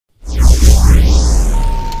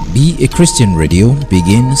Be a Christian Radio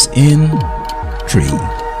begins in 3,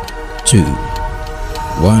 2,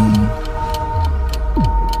 1.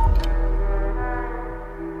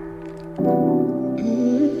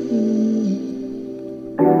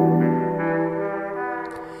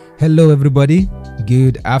 Hello everybody,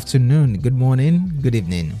 good afternoon, good morning, good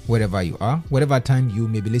evening, wherever you are, whatever time you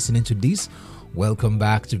may be listening to this. Welcome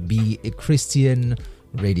back to Be a Christian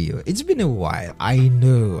Radio. It's been a while. I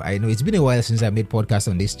know it's been a while since I made podcasts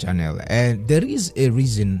on this channel, and there is a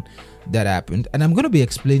reason that happened, and I'm going to be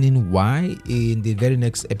explaining why in the very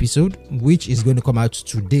next episode, which is going to come out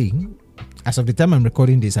today. As of the time I'm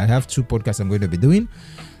recording this, I have 2 podcasts I'm going to be doing.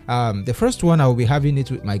 The first one, I will be having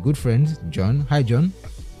it with my good friend John. Hi John.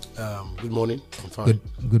 Good morning. I'm fine.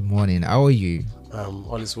 Good morning. How are you?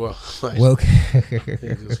 All is well. Welcome.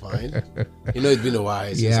 It's fine. You know, it's been a while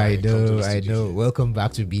since Yeah, I come to the know. studio. Welcome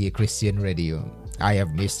back to Be a Christian Radio. I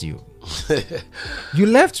have missed you. You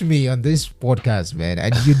left me on this podcast, man,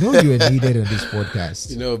 and you know you were needed on this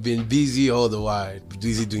podcast. You know, been busy all the while.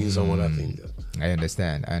 Busy doing some other things. I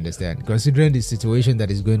understand. Considering the situation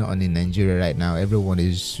that is going on in Nigeria right now, everyone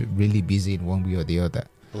is really busy in one way or the other.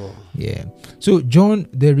 Oh. Yeah. So, John,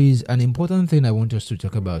 there is an important thing I want us to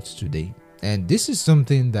talk about today. And this is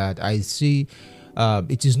something that I see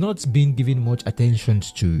it is not being given much attention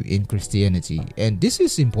to in Christianity. And this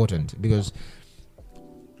is important because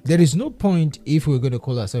there is no point if we're going to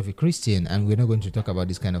call ourselves a Christian and we're not going to talk about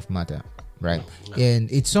this kind of matter, right? No. And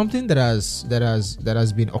it's something that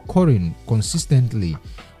has been occurring consistently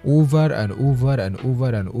over and over,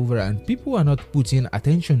 and people are not putting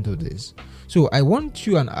attention to this. So I want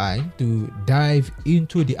you and I to dive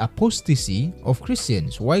into the apostasy of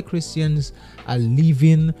Christians. Why Christians are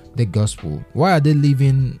leaving the gospel? Why are they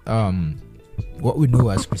leaving what we know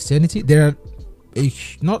as Christianity? There are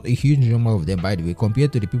not a huge number of them, by the way,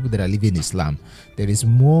 compared to the people that are living Islam. There is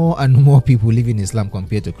more and more people living Islam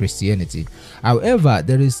compared to Christianity. However,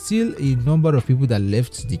 there is still a number of people that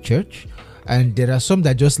left the church, and there are some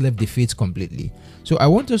that just left the faith completely. So I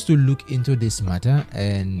want us to look into this matter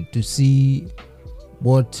and to see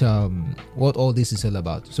what all this is all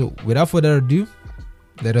about. So without further ado,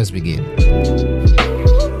 let us begin.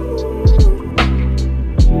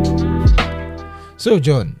 So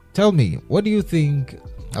John, tell me, what do you think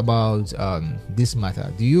about this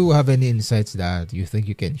matter? Do you have any insights that you think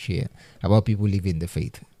you can share about people leaving the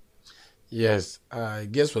faith? Yes, I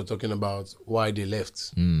guess we're talking about why they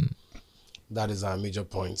left. That is our major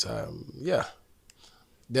point.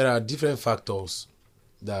 There are different factors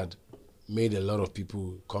that made a lot of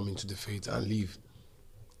people come into the faith and leave.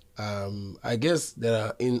 I guess there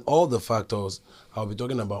are, in all the factors, I'll be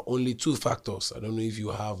talking about only 2 factors. I don't know if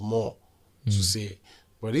you have more to say.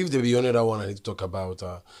 But if there be another one I need to talk about,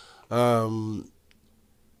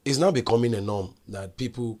 it's now becoming a norm that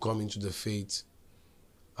people come into the faith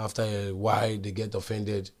after a while, they get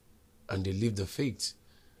offended and they leave the faith.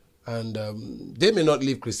 And they may not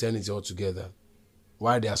leave Christianity altogether,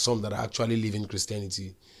 while there are some that are actually leaving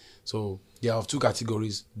Christianity. So there are 2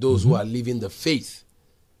 categories: those who are leaving the faith,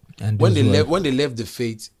 and when they left the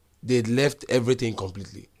faith, they left everything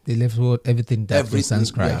completely. They left everything that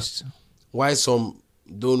represents Christ. Yeah. Why some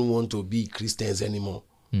don't want to be Christians anymore?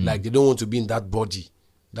 Like they don't want to be in that body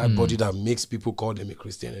that makes people call them a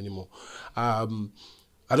Christian anymore. I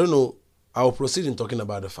don't know. I'll proceed in talking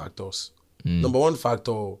about the factors. Number 1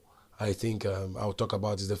 factor I think I'll talk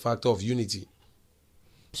about is the factor of unity.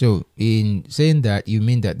 So in saying that, you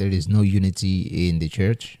mean that there is no unity in the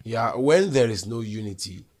church? Yeah, when there is no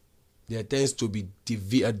unity, there tends to be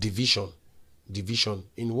division. Division.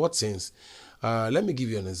 In what sense? Let me give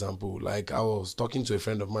you an example. Like I was talking to a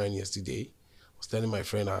friend of mine yesterday. I was telling my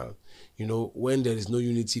friend, when there is no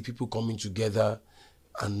unity, people coming together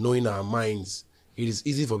and knowing our minds, it is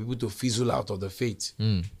easy for people to fizzle out of the faith.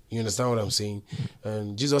 You understand what I'm saying?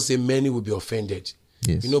 And Jesus said many will be offended.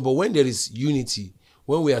 Yes. But when there is unity,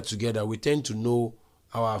 when we are together, we tend to know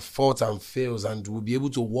our faults and fails, and we'll be able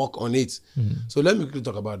to work on it. So let me quickly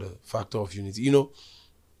talk about the factor of unity.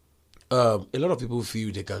 A lot of people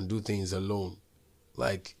feel they can do things alone.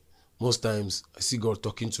 Like most times I see God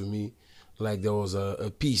talking to me. Like there was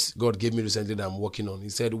a piece God gave me recently that I'm working on. He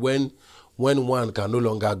said, when one can no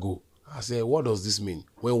longer go. I said, what does this mean?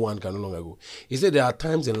 When one can no longer go? He said there are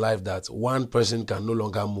times in life that one person can no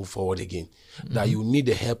longer move forward again. That you need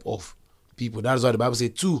the help of people. That's why the Bible says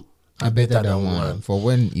 2 are better than 1. For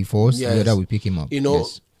when he falls, the other will pick him up.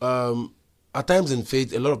 At times in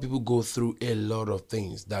faith, a lot of people go through a lot of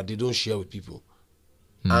things that they don't share with people.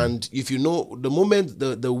 And if the moment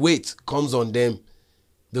the weight comes on them,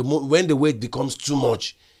 when the weight becomes too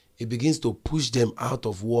much, it begins to push them out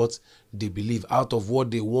of what they believe, out of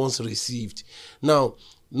what they once received. Now,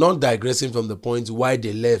 not digressing from the point why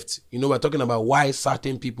they left. We're talking about why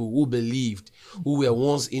certain people who believed, who were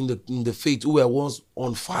once in the faith, who were once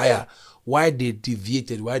on fire, why they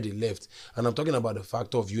deviated, why they left. And I'm talking about the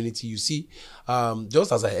factor of unity. You see,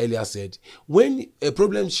 just as I earlier said, when a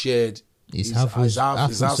problem shared is half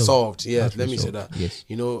solved. Yes, let me say that. Yes.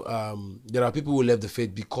 There are people who left the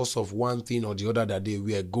faith because of one thing or the other that they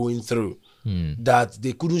were going through, that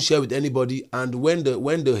they couldn't share with anybody, and when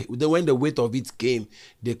the weight of it came,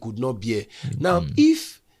 they could not bear. Now,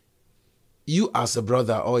 if you as a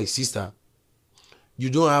brother or a sister, you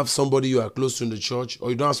don't have somebody you are close to in the church, or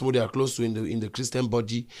you don't have somebody you are close to in the Christian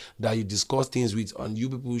body that you discuss things with, and you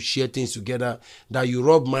people share things together, that you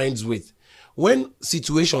rub minds with, when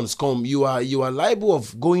situations come, you are liable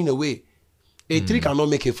of going away. A tree cannot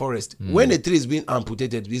make a forest. When a tree is being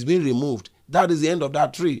amputated, it's being removed, that is the end of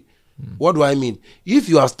that tree. What do I mean? If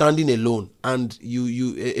you are standing alone and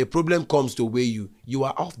a problem comes to weigh you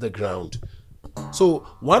are off the ground. So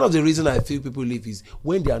one of the reasons I feel people leave is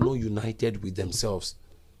when they are not united with themselves.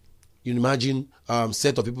 You imagine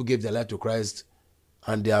set of people gave their life to Christ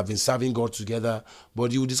and they have been serving God together,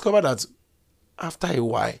 but you will discover that after a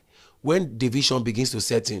while, when division begins to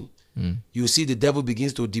set in, you see the devil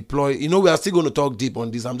begins to deploy. We are still going to talk deep on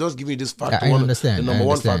this. I'm just giving you this factor, the number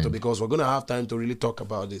one factor, because we're going to have time to really talk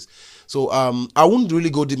about this. So I won't really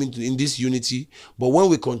go deep in this unity, but when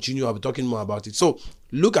we continue, I'll be talking more about it. So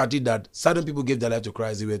look at it that certain people gave their life to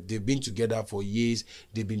Christ. They've been together for years.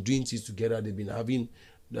 They've been doing things together. They've been having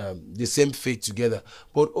the same faith together.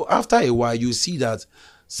 But after a while, you see that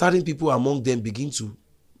certain people among them begin to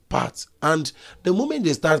part, and the moment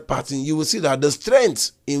they start parting, you will see that the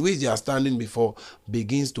strength in which they are standing before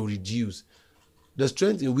begins to reduce. The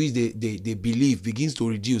strength in which they believe begins to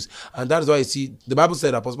reduce, and that is why you see the Bible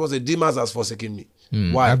said, Apostle Paul said, Demas has forsaken me.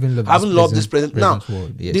 Why? Having loved this present now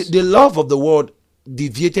world, yes. the love of the world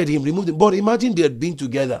deviated him, removed him. But imagine they had been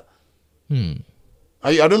together. I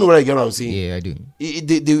don't know whether you get what I'm saying. Yeah, I do.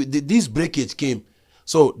 This breakage came.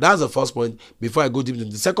 So that's the first point. Before I go deep into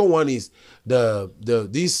the second one is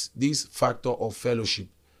this factor of fellowship.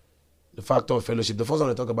 The factor of fellowship. The first one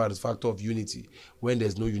I talk about is factor of unity. When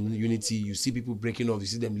there's no unity, you see people breaking off, you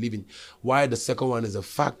see them leaving. Why the second one is a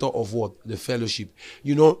factor of what? The fellowship.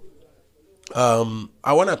 I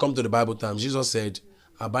want to come to the Bible times. Jesus said,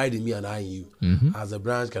 abide in me and I in you. As a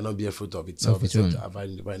branch cannot bear fruit of itself, except to abide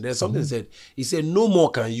in the vine. There's something said. He said, no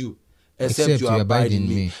more can you, except you abide in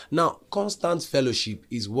me. Now, constant fellowship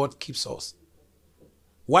is what keeps us.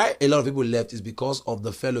 Why a lot of people left is because of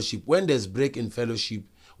the fellowship. When there's break in fellowship,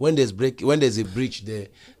 when there's a breach, there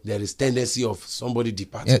is tendency of somebody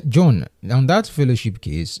departing. John, on that fellowship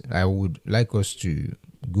case, I would like us to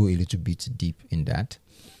go a little bit deep in that.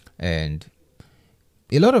 And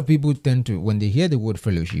a lot of people tend to, when they hear the word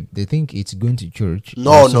fellowship, they think it's going to church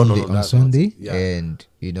on Sunday, and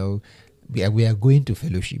we are going to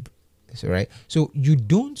fellowship. That's right. So you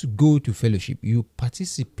don't go to fellowship; you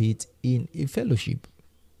participate in a fellowship,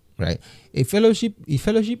 right? A fellowship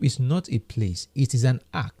is not a place; it is an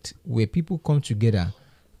act where people come together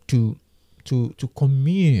to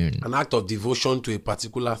commune. An act of devotion to a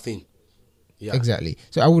particular thing. Yeah, exactly.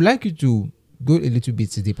 So I would like you to go a little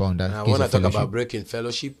bit deeper on that. When I talk about breaking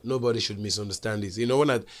fellowship, nobody should misunderstand this.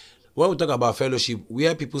 When we talk about fellowship,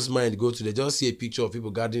 where people's mind go to, they just see a picture of people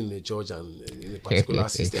gathering in a church and in a particular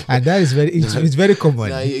system. And that is it's very common,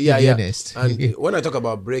 to be honest. And when I talk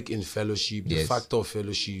about break in fellowship, the factor of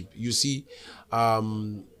fellowship, you see,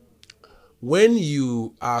 when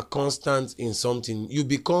you are constant in something, you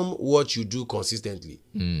become what you do consistently.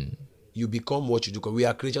 You become what you do. We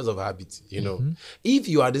are creatures of habit, If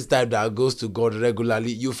you are this type that goes to God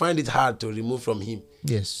regularly, you find it hard to remove from him.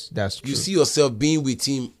 Yes, that's true. You see yourself being with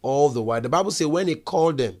him all the while. The Bible says when he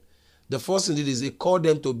called them, the first thing he did is he called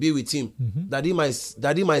them to be with him, that he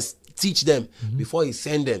might teach them before he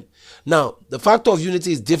sent them. Now, the factor of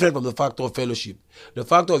unity is different from the factor of fellowship. The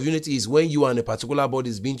factor of unity is when you and a particular body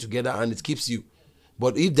is being together and it keeps you.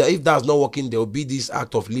 But if that's not working, there will be this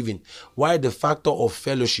act of living. Why the factor of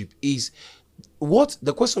fellowship is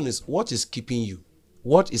the question is, what is keeping you?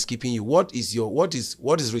 What is keeping you? What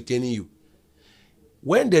is retaining you?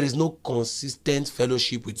 When there is no consistent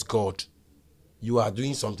fellowship with God, you are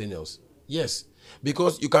doing something else. Yes,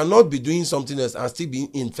 because you cannot be doing something else and still be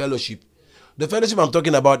in fellowship. The fellowship I'm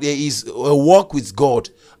talking about here is a walk with God,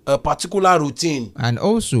 a particular routine. And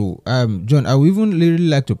also, John, I would even really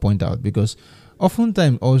like to point out, because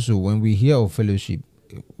oftentimes also when we hear of fellowship,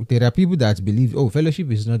 there are people that believe, fellowship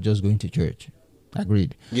is not just going to church.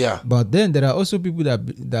 Agreed. Yeah. But then there are also people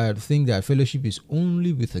that think that fellowship is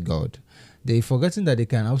only with God. They've forgotten that they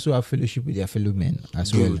can also have fellowship with their fellow men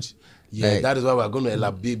as well. Good. Yeah, Like, that is why we are going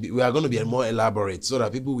to we are going to be more elaborate so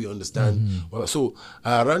that people will understand. Well, so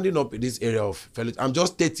rounding up this area of fellowship, I'm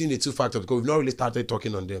just stating the two factors because we've not really started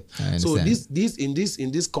talking on them. I So understand.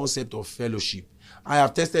 in this concept of fellowship, I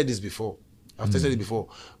have tested this before. Tested it before.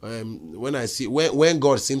 When I see when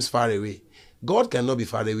God seems far away, God cannot be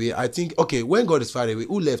far away. I think, okay, when God is far away,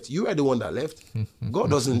 who left? You are the one that left.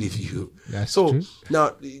 God doesn't leave you. That's so true.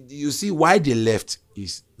 now you see why they left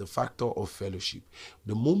is the factor of fellowship.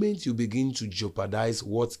 The moment you begin to jeopardize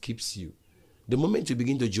what keeps you, the moment you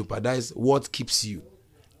begin to jeopardize what keeps you,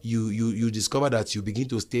 you discover that you begin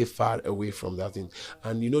to stay far away from that thing,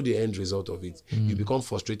 and you know the end result of it. You become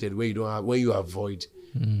frustrated when you avoid.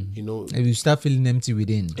 You know, If you start feeling empty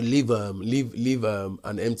within. leave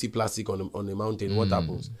an empty plastic on a mountain. What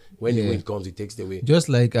happens when the wind comes? It takes it away. Just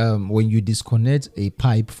like when you disconnect a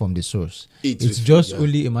pipe from the source, it's just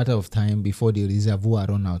only a matter of time before the reservoir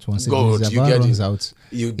runs out. Once the reservoir runs out,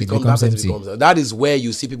 you it become becomes that empty. That is where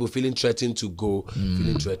you see people feeling threatened to go,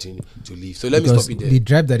 feeling threatened to leave. So let me Because stop it there. the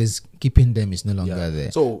drive that is keeping them is no longer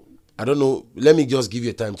there. So I don't know. Let me just give you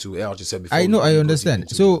a time to air out yourself. Before I know, I go understand.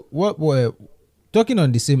 deep into So what we're talking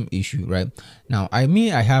on the same issue, right? Now, I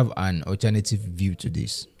have an alternative view to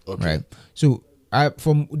this, right? So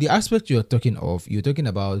from the aspect you're talking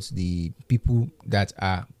about the people that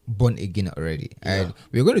are born again already. And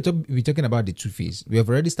we're going to be talking about the two-phase. We have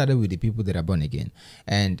already started with the people that are born again.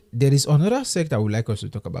 And there is another sect I would like us to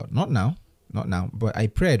talk about. Not now, but I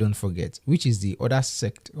pray I don't forget, which is the other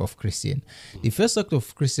sect of Christian. The first sect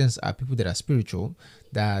of Christians are people that are spiritual,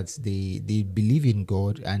 that they believe in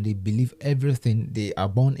God and they believe everything. They are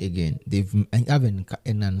born again. They've have an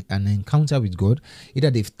encounter with God.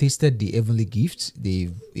 Either they've tasted the heavenly gifts,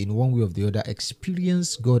 they've in one way or the other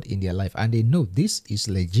experienced God in their life, and they know this is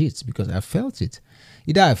legit because I felt it.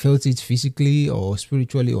 Either I felt it physically or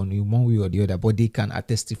spiritually or in one way or the other, but they can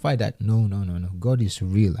testify that no, God is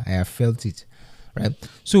real. I have felt it, right?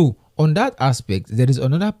 So on that aspect, there is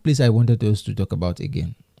another place I wanted us to talk about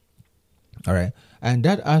again. All right, and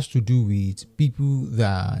that has to do with people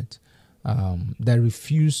that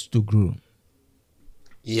refuse to grow.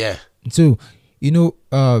 Yeah. So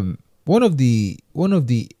one of the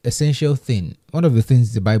essential thing, one of the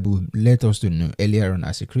things the Bible let us to know earlier on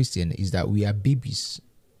as a Christian is that we are babies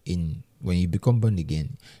when you become born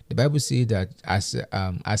again. The Bible says that as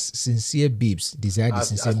sincere babes desire the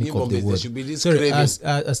sincere milk of the word.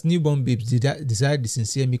 As newborn babes desire the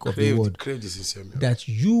sincere milk of the word, crave the sincere milk, that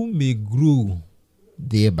you may grow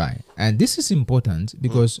thereby. And this is important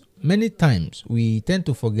because many times we tend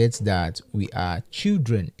to forget that we are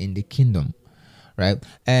children in the kingdom, right?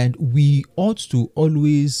 And we ought to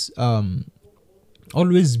always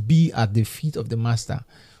be at the feet of the master,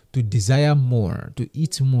 to desire more, to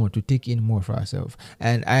eat more, to take in more for ourselves.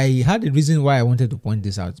 And I had a reason why I wanted to point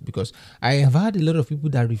this out, because I have had a lot of people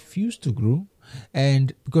that refuse to grow.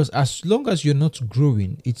 And because as long as you're not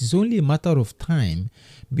growing, it is only a matter of time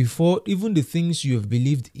before even the things you have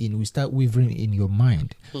believed in will start wavering in your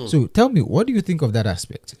mind. So tell me, what do you think of that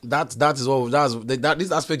aspect?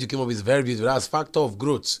 This aspect you came up with is very beautiful. That's factor of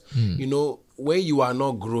growth. You know, when you are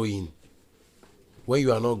not growing,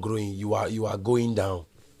 you are going down.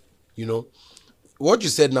 You know, what you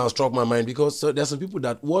said now struck my mind, because there's some people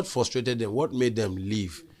that what frustrated them, what made them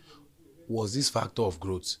leave, was this factor of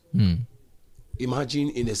growth. Imagine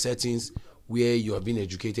in the settings where you have been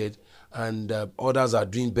educated and others are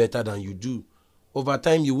doing better than you do. Over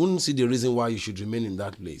time, you wouldn't see the reason why you should remain in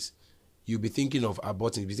that place. You'll be thinking of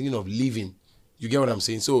aborting, you'll be thinking of leaving. You get what I'm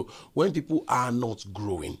saying? So when people are not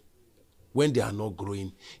growing, when they are not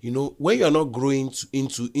growing, you know, when you are not growing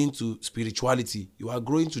into spirituality, you are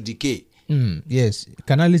growing to decay. Yes,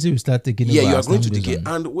 carnality will start taking over. Yeah, you are growing to decay.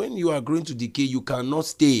 And when you are growing to decay, you cannot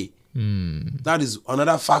stay. That is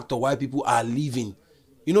another factor why people are leaving.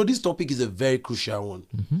 You know, this topic is a very crucial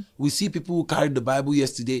one. We see people who carried the Bible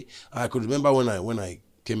yesterday. I could remember when I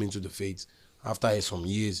came into the faith after some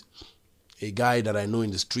years, a guy that I know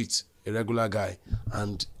in the streets, a regular guy,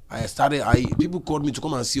 and people called me to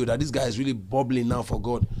come and see that this guy is really bubbling now for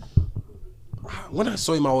God. When I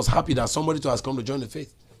saw him, I was happy that somebody has come to join the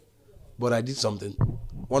faith. But I did something.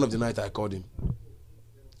 One of the night I called him.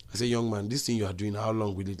 I said, young man, this thing you are doing, how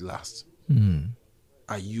long will it last?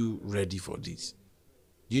 Are you ready for this?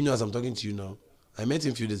 Do you know, as I'm talking to you now, I met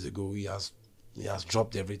him a few days ago. He has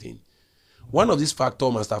dropped everything. One of these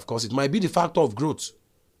factors must have caused it. Might be the factor of growth.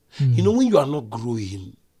 You know, when you are not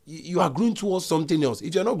growing, you are growing towards something else.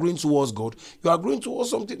 If you are not growing towards God, you are growing towards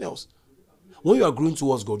something else. When you are growing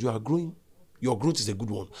towards God, you are growing your growth is a good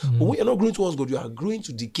one. But when you're not growing towards God, you are growing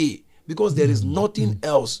to decay, because there is nothing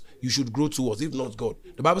else you should grow towards if not God.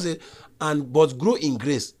 The Bible says, but grow in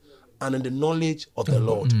grace and in the knowledge of the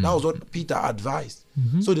Lord. That was what Peter advised.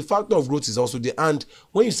 So the factor of growth is also there. And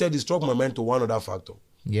when you said it, struck my mind to one other factor.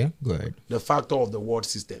 Yeah, go ahead. The factor of the world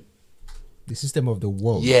system. The system of the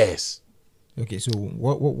world. Yes. Okay, so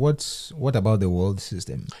what about the world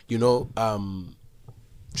system? You know,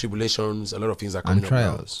 tribulations, a lot of things are coming And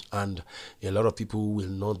trials. up now, and a lot of people will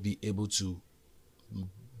not be able to.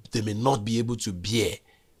 They may not be able to bear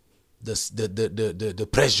the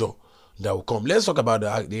pressure that will come. Let's talk about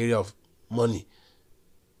the area of money.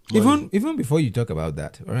 Even before you talk about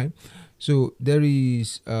that, all right? So there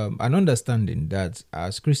is an understanding that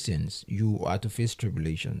as Christians, you are to face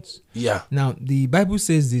tribulations. Yeah. Now, the Bible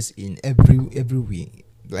says this in every way.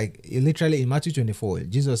 Like literally in Matthew 24,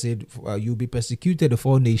 Jesus said, "You'll be persecuted of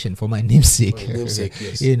all nations for my name's sake." For my name's sake,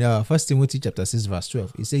 yes. In 1 Timothy chapter 6, verse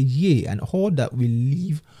 12, it says, "Yea, and all that will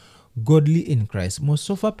live godly in Christ must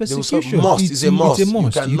suffer persecution." It's a must. It's a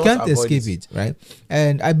must. You can't escape it, right?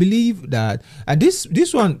 And I believe that, and this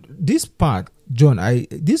part, John,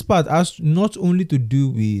 this part has not only to do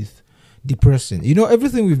with the person. You know,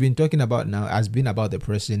 everything we've been talking about now has been about the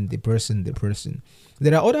person.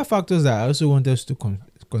 There are other factors that I also want us to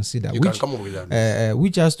consider,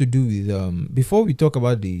 which has to do with before we talk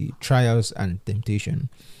about the trials and temptation,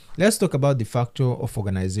 let's talk about the factor of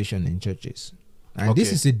organization in churches. And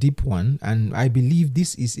this is a deep one, and I believe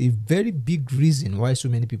this is a very big reason why so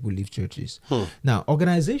many people leave churches. Now,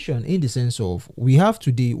 organization in the sense of, we have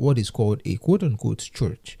today what is called a quote-unquote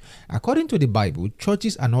church. According to the Bible,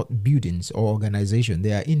 churches are not buildings or organization.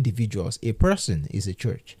 They are individuals. A person is a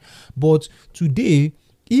church. But today,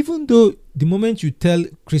 even though the moment you tell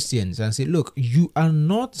Christians and say, look, you are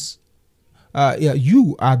not,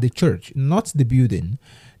 you are the church, not the building,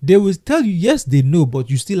 they will tell you, yes, they know, but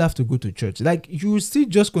you still have to go to church. Like, you will still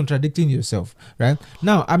just contradicting yourself, right?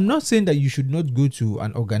 Now, I'm not saying that you should not go to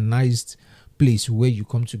an organized place where you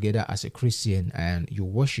come together as a Christian and you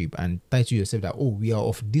worship and title yourself that, oh, we are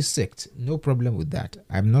of this sect. No problem with that.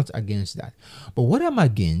 I'm not against that. But what I'm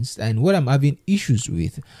against and what I'm having issues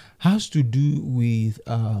with has to do with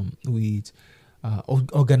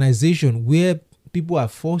organization where people are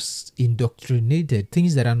forced indoctrinated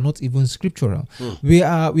things that are not even scriptural. We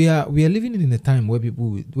are living in a time where they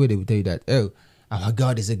will tell you that, oh, our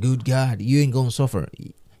God is a good God, you ain't gonna suffer.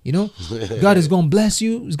 You know, God is gonna bless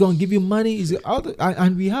you, He's gonna give you money.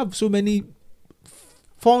 And we have so many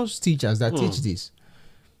false teachers that teach this,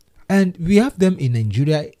 and we have them in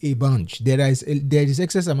Nigeria a bunch. There is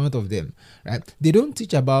excess amount of them, right? They don't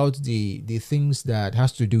teach about the things that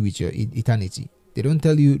has to do with your eternity. They don't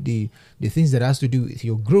tell you the things that has to do with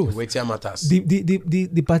your growth.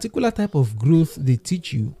 The particular type of growth they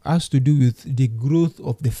teach you has to do with the growth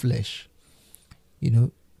of the flesh. You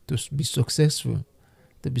know, to be successful.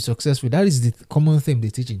 That is the common thing they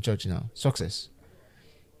teach in church now. Success.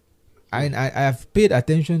 And I have paid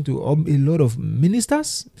attention to a lot of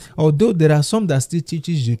ministers, although there are some that still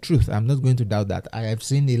teaches the truth. I'm not going to doubt that. I have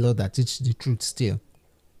seen a lot that teach the truth still.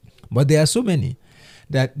 But there are so many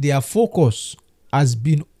that their focus has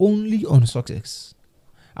been only on success.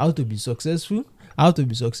 How to be successful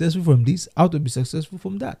from this, how to be successful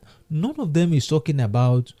from that. None of them is talking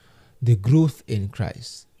about the growth in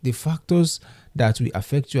Christ, the factors that will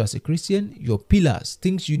affect you as a Christian, your pillars,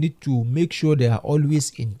 things you need to make sure they are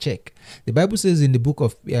always in check. The Bible says in the book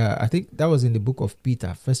of, I think that was in the book of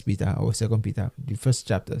Peter, 1 Peter or 2 Peter, the first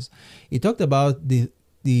chapters. It talked about the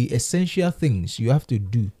essential things you have to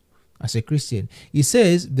do as a Christian. It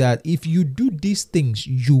says that if you do these things,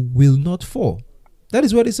 you will not fall. That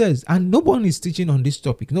is what it says. And no one is teaching on this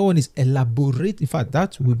topic. No one is elaborate. In fact,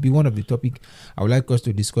 that will be one of the topic I would like us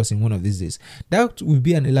to discuss in one of these days. That will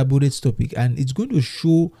be an elaborate topic, and it's going to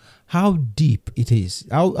show how deep it is,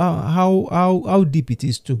 how deep it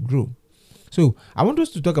is to grow. So I want us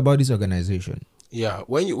to talk about this organization. Yeah,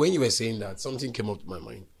 when you were saying that, something came up to my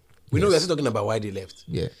mind. We know we're still talking about why they left.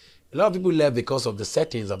 Yeah. A lot of people left because of the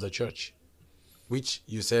settings of the church, which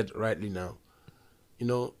you said rightly now. You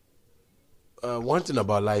know, one thing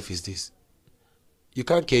about life is this. You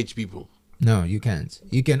can't cage people. No, you can't.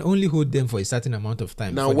 You can only hold them for a certain amount of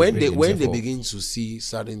time. Now, when they begin to see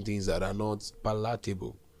certain things that are not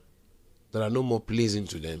palatable, that are no more pleasing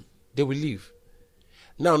to them, they will leave.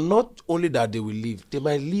 Now, not only that they will leave, they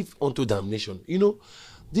might leave unto damnation. You know,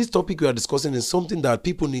 this topic we are discussing is something that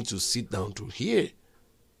people need to sit down to hear.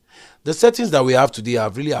 The settings that we have today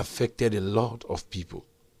have really affected a lot of people.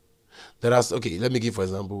 Let me give, for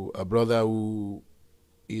example, a brother who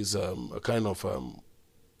is a kind of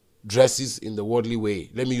dresses in the worldly way.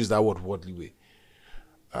 Let me use that word, worldly way.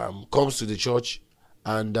 Comes to the church,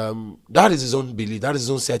 and that is his own belief, that is his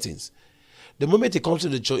own settings. The moment he comes to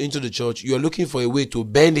the church, into the church, you are looking for a way to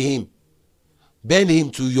bend him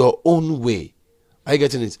to your own way. Are you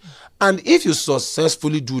getting it? And if you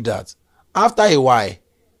successfully do that, after a while,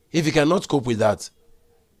 if you cannot cope with that,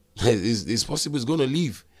 it's possible he's going to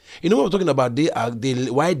leave. You know what I'm talking about?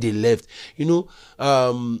 Why they left.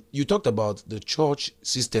 You talked about the church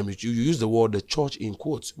system. You use the word the church in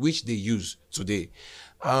quotes, which they use today.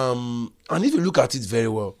 And if you look at it very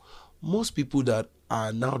well, most people that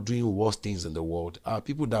are now doing worse things in the world are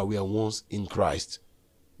people that were once in Christ.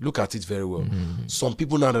 Look at it very well. Mm-hmm. Some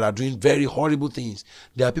people now that are doing very horrible things,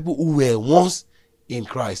 there are people who were once in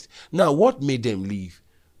Christ. Now, what made them leave?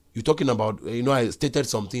 You're talking about, I stated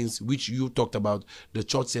some things which you talked about, the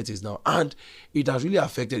church settings now, and it has really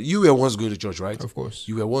affected. You were once going to church, right? Of course.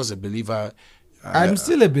 You were once a believer. I'm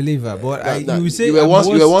still a believer, but you say you were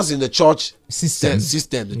once in the church system,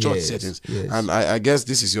 the church yes, settings. Yes. And I guess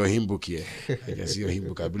this is your hymn book here. I guess your hymn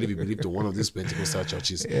book. I believe you belong to one of these Pentecostal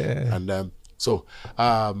churches. Yeah. And so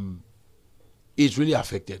it really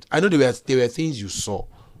affected. I know there were things you saw.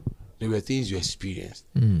 There were things you experienced.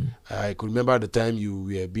 I could remember the time you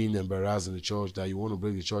were being embarrassed in the church, that you want to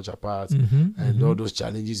break the church apart, and all those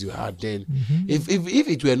challenges you had then. If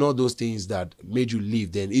it were not those things that made you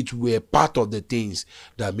leave, then it were part of the things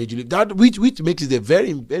that made you leave. That which makes it a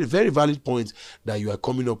very, very, very valid point that you are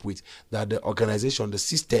coming up with, that the organization, the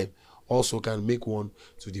system, also can make one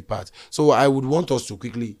to depart. So I would want us to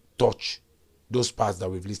quickly touch those parts that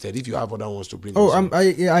we've listed. If you have other ones to bring.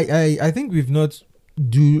 I think we've not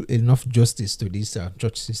do enough justice to this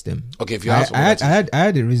church system. Okay, if you I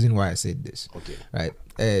had a reason why I said this. Okay. Right.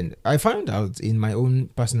 And I found out in my own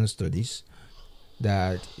personal studies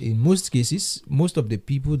that in most cases, most of the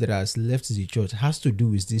people that has left the church has to do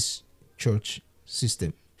with this church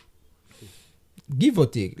system. Give or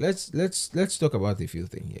take. Let's talk about a few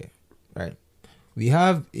things here. Right. We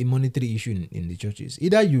have a monetary issue in the churches.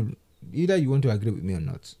 Either you want to agree with me or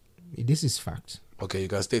not. This is fact. Okay, you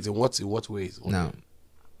can state in what ways. Okay. Now,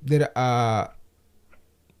 there are,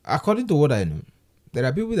 according to what I know, there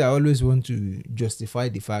are people that always want to justify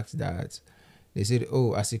the fact that they said,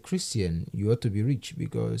 "Oh, as a Christian, you ought to be rich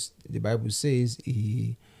because the Bible says,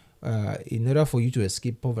 in order for you to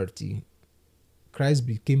escape poverty, Christ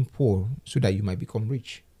became poor so that you might become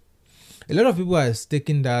rich." A lot of people are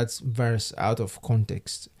taking that verse out of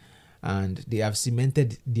context, and they have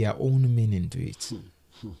cemented their own meaning to it.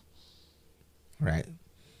 Right.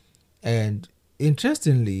 And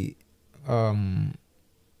interestingly, one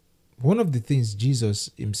of the things Jesus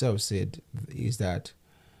himself said is that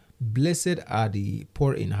blessed are the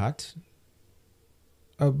poor in heart.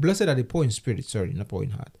 Blessed are the poor in spirit. Sorry, not poor in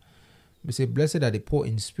heart. We say, blessed are the poor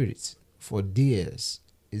in spirit, for theirs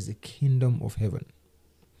is the kingdom of heaven.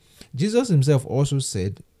 Jesus himself also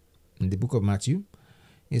said in the book of Matthew,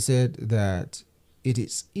 he said that it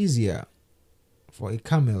is easier for a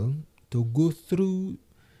camel to go through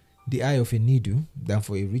the eye of a needle than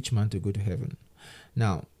for a rich man to go to heaven.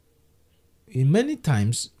 Now, in many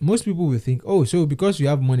times, most people will think, oh, so because you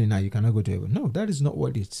have money now, you cannot go to heaven. No, that is not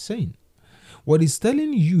what it's saying. What it's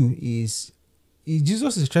telling you is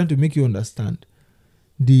Jesus is trying to make you understand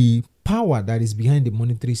the power that is behind the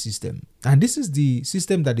monetary system. And this is the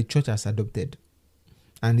system that the church has adopted.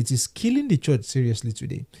 And it is killing the church seriously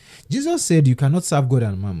today. Jesus said you cannot serve God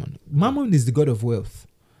and mammon. Mammon is the god of wealth.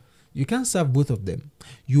 You can't serve both of them.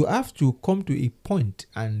 You have to come to a point,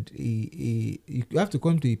 and you have to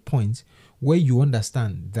come to a point where you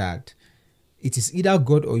understand that it is either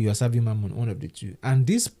God or you are serving mammon, one of the two. And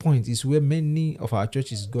this point is where many of our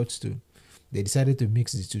churches got to. They decided to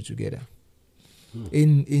mix the two together.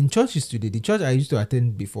 In churches today, the church I used to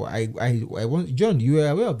attend before, I want John, you were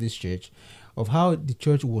aware of this church, of how the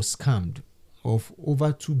church was scammed of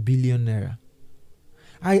over 2 billion naira.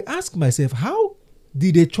 I ask myself, how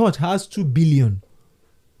did a church has 2 billion?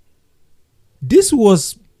 This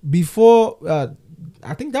was before,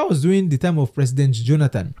 I think that was during the time of President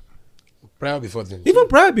Jonathan. Prior before then. Even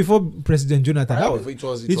prior before President Jonathan. It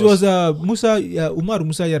was Umar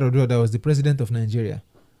Musa Yar'Adua that was the president of Nigeria.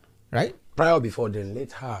 Right? Prior before then,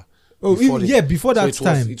 let her. Before that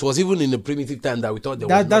time. It was even in the primitive time that we thought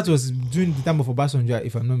that was during the time of Obasanjo,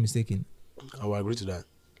 if I'm not mistaken. I will agree to that.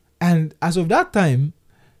 And as of that time,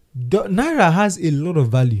 Naira has a lot of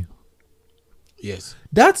value. Yes.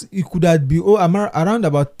 That it could have been around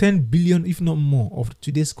about 10 billion, if not more, of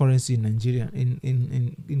today's currency in Nigeria,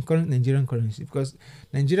 in current Nigerian currency, because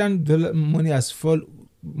Nigerian dollar money has fallen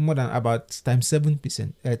more than about times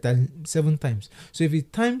 7%, times 7 times. So if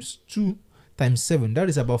it times times 7, that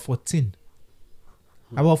is about 14.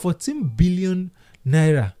 About 14 billion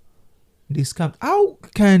naira they scammed. How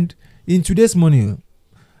can, in today's money,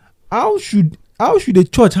 how should a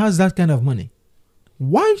church has that kind of money?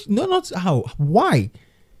 Why? No, not how. Why?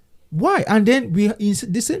 And then we in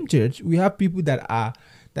the same church we have people that are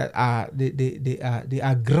they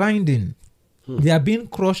are grinding. They are being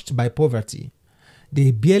crushed by poverty.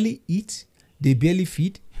 They barely eat. They barely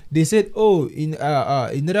feed. They said, "Oh, in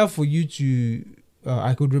order for you to,"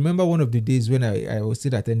 I could remember one of the days when I was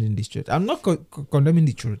still attending this church. I'm not condemning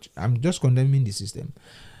the church. I'm just condemning the system.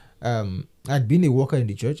 I'd been a worker in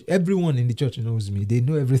the church. Everyone in the church knows me. They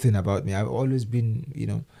know everything about me. I've always been,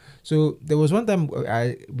 So there was one time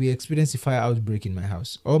we experienced a fire outbreak in my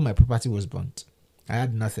house. All my property was burnt. I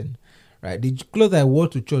had nothing. Right? The clothes I wore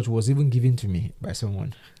to church was even given to me by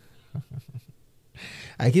someone.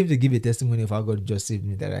 I came to give a testimony of how God just saved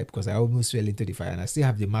me that night because I almost fell into the fire and I still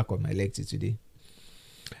have the mark on my leg till today.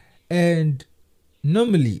 And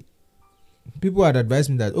normally, people had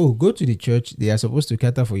advised me that, go to the church. They are supposed to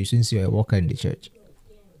cater for you since you're a worker in the church.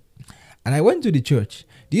 And I went to the church.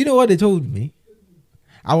 Do you know what they told me?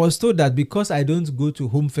 I was told that because I don't go to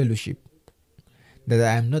home fellowship, that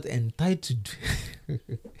I am not entitled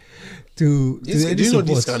to do you support.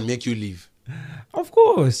 know this can make you leave? Of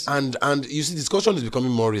course. And you see, discussion is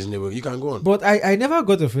becoming more reasonable. You can go on. But I never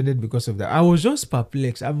got offended because of that. I was just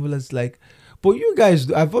perplexed. I was like, but you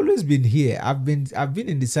guys, I've always been here. I've been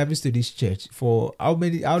in the service to this church for how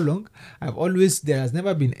long? There has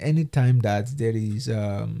never been any time that there is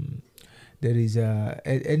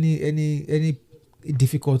any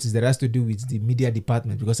difficulties that has to do with the media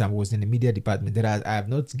department, because I was in the media department. I have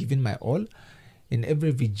not given my all in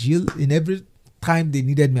every vigil, in every time they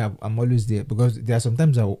needed me. I'm always there, because there are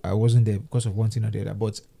sometimes I wasn't there because of one thing or the other,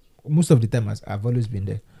 but most of the time I've always been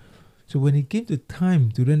there. So when it came to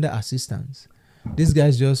time to render assistance, these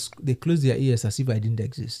guys they closed their ears as if I didn't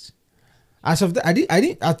exist. As of that, I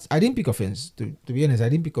didn't pick offense. To be honest, I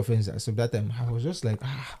didn't pick offense as of that time. I was just like,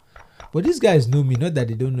 but these guys know me, not that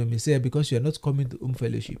they don't know me. Say, because you're not coming to home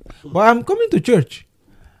fellowship. But I'm coming to church.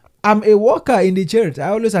 I'm a worker in the church. I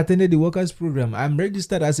always attended the workers program. I'm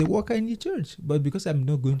registered as a worker in the church. But because I'm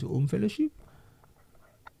not going to home fellowship,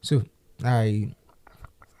 so I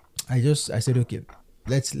said, okay,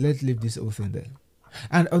 let's leave this whole thing there.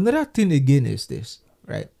 And another thing again is this,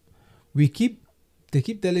 right? They keep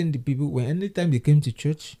telling the people, anytime they came to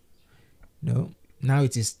church, now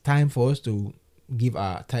it is time for us to give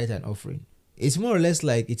our tithe and offering. It's more or less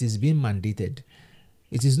like it is being mandated.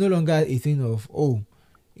 It is no longer a thing of,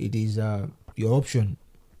 it is your option.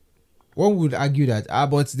 One would argue that,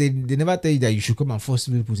 but they never tell you that you should come and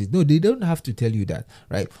forcibly put it. No, they don't have to tell you that,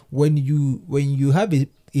 right? When you have a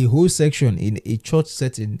whole section in a church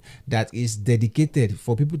setting that is dedicated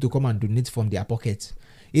for people to come and donate from their pockets,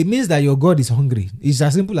 it means that your God is hungry. It's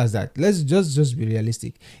as simple as that. Let's just be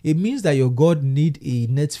realistic. It means that your God need a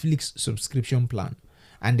Netflix subscription plan,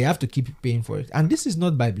 and they have to keep paying for it. And this is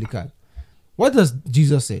not biblical. What does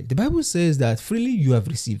Jesus say? The Bible says that freely you have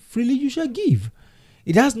received, freely you shall give.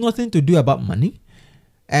 It has nothing to do about money.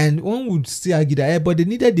 And one would still argue that, but they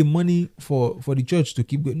needed the money for the church to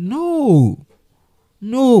keep going. No.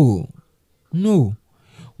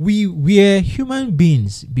 We were human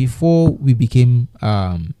beings before we became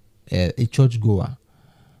a church goer,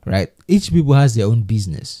 right? Each people has their own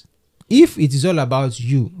business. If it is all about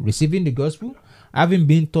you receiving the gospel, having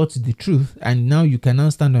been taught the truth, and now you can now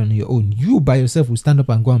stand on your own, you by yourself will stand up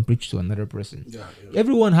and go and preach to another person. Yeah.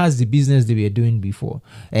 Everyone has the business they were doing before.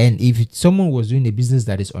 And if someone was doing a business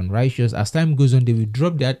that is unrighteous, as time goes on, they will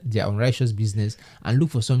drop their unrighteous business and look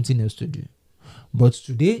for something else to do. But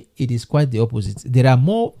today, it is quite the opposite. There are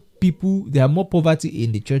more poverty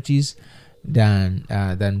in the churches than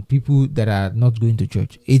people that are not going to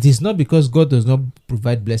church. It is not because God does not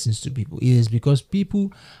provide blessings to people. It is because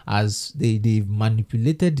people, as they've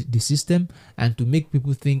manipulated the system, and to make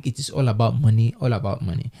people think it is all about money.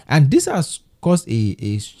 And this has caused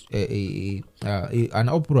an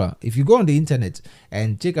uproar. If you go on the internet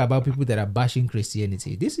and check about people that are bashing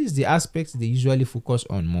Christianity, this is the aspects they usually focus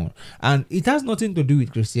on more, and it has nothing to do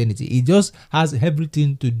with Christianity. It just has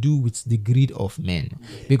everything to do with the greed of men,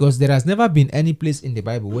 because there has never been any place in the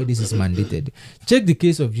Bible where this is mandated. Check the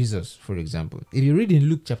case of Jesus, for example. If you read in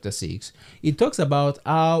Luke chapter 6, it talks about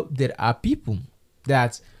how there are people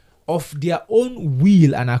that of their own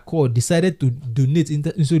will and accord decided to donate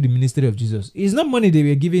into the ministry of Jesus. It's not money they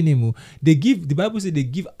were giving him. The Bible says they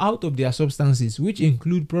give out of their substances, which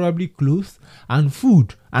include probably clothes and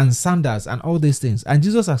food and sandals and all these things. And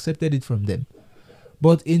Jesus accepted it from them.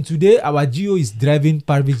 But in today, our geo is driving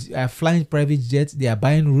flying private jets. They are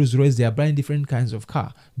buying Rolls Royce. They are buying different kinds of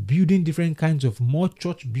car, building different kinds of more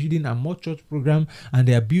church building and more church program, and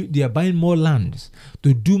they are buying more lands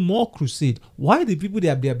to do more crusade. Why the people they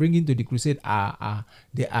are bringing to the crusade are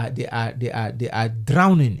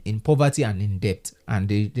drowning in poverty and in debt, and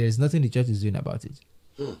there is nothing the church is doing about it.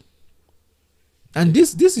 And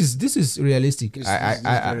this is realistic. This is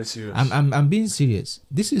very serious. I'm being serious.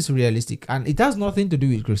 This is realistic, and it has nothing to do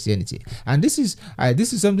with Christianity. And this is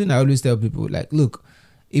something I always tell people. Like, look,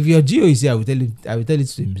 if your geo is here, I will tell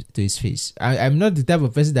it to his face. I'm not the type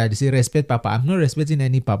of person that say respect Papa. I'm not respecting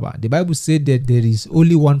any Papa. The Bible said that there is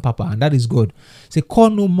only one Papa, and that is God. Say, call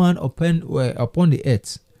no man upon the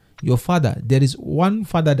earth your father. There is one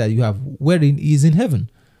Father that you have, wherein he is in heaven.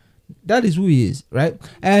 That is who he is, right?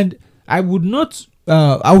 And I would not.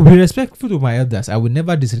 I will be respectful to my elders. I will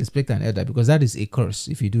never disrespect an elder, because that is a curse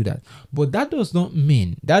if you do that. But that does not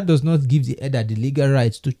give the elder the legal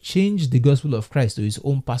rights to change the gospel of Christ to his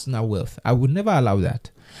own personal wealth. I would never allow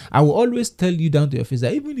that. I will always tell you down to your face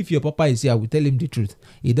that even if your papa is here, I will tell him the truth.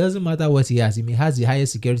 It doesn't matter what he has. He may has the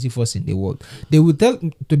highest security force in the world. They will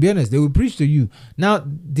to be honest, they will preach to you. Now,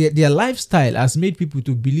 their lifestyle has made people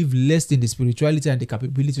to believe less in the spirituality and the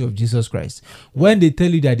capability of Jesus Christ. When they tell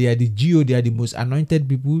you that they are the GO, they are the most anointed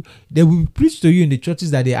people, they will preach to you in the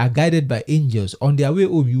churches that they are guided by angels. On their way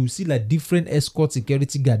home, you will see like different escort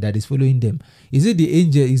security guard that is following them. Is it the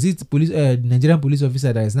angel? Is it police? Nigerian police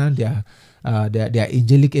officer that is now their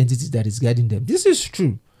angelic entities that is guiding them? This is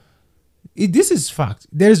true. This is fact.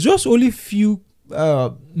 There is just only few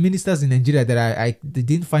ministers in Nigeria that I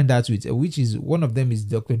didn't find out with, which is one of them is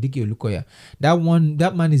Dr. Dike Olukoya.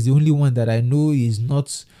 That man is the only one that I know is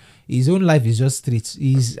not. His own life is just streets.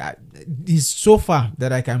 He's so far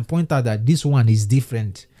that I can point out that this one is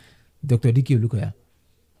different. Dr. Dike Olukoya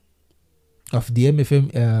of the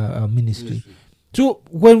MFM ministry. So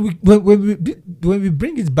when we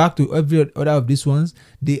bring it back to every other of these ones,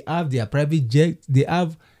 they have their private jet, they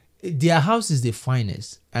have their house is the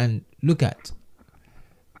finest, and look at,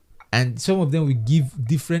 and some of them will give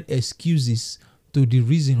different excuses to the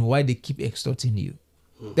reason why they keep extorting you.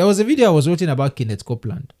 There was a video I was watching about Kenneth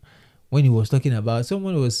Copeland when he was talking about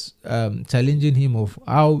someone was challenging him of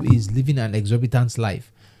how he's living an exorbitant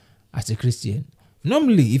life as a Christian.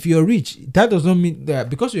 Normally, if you're rich, that does not mean that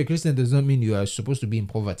because you're a Christian does not mean you are supposed to be in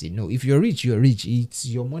poverty. No, if you're rich, you're rich. It's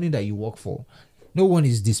your money that you work for. No one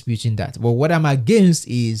is disputing that. But what I'm against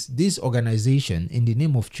is this organization in the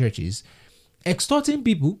name of churches extorting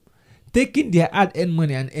people, taking their hard-earned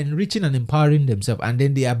money and enriching and empowering themselves, and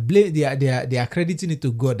then they are crediting it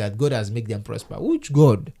to God that God has made them prosper. Which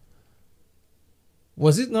God?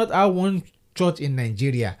 Was it not our one church in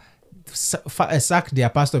Nigeria sacked their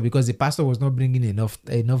pastor because the pastor was not bringing not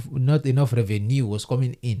enough revenue was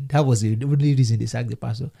coming in? That was the only reason they sacked the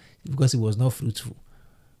pastor, because it was not fruitful.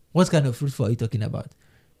 What kind of fruitful are you talking about?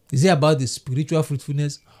 Is it about the spiritual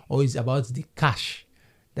fruitfulness, or is it about the cash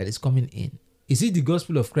that is coming in? Is it the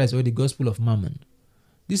gospel of Christ or the gospel of Mammon?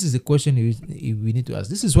 This is the question we need to ask.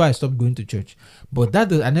 This is why I stopped going to church. But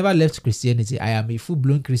I never left Christianity. I am a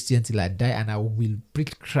full-blown Christian till I die, and I will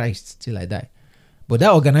preach Christ till I die. But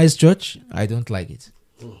that organized church, I don't like it.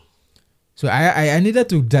 So I needed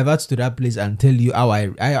to divert to that place and tell you how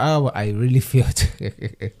I really felt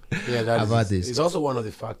about this. It's also one of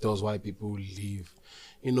the factors why people leave.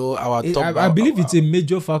 You know, I believe it's a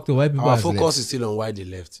major factor why people. Our focus is still on why they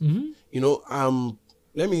left. Mm-hmm. You know,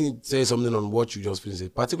 let me say something on what you just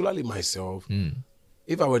finished. Particularly myself,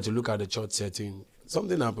 if I were to look at the church setting,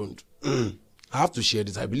 something happened. I have to share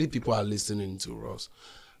this. I believe people are listening to us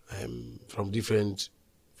from different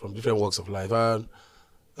walks of life. And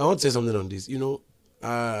I want to say something on this. You know,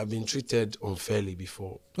 I've been treated unfairly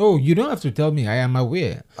before. Oh, you don't have to tell me. I am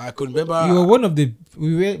aware. I could remember. You were one of the.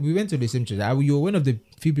 We went to the same church. You were one of the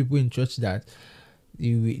few people in church that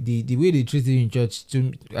the way they treated you in church.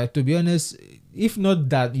 To be honest, if not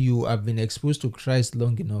that you have been exposed to Christ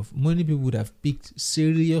long enough, many people would have picked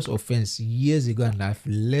serious offense years ago and have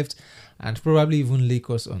left, and probably even lay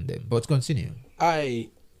curse on them. But continue. I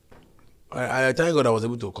thank God I was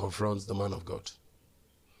able to confront the man of God.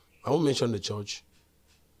 I won't mention the church.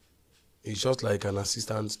 He's just like an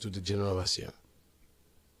assistant to the general overseer.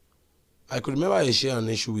 I could remember I shared an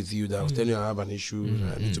issue with you that I was telling you I have an issue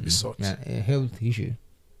and I need to be sought. Yeah, a health issue.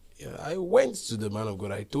 Yeah, I went to the man of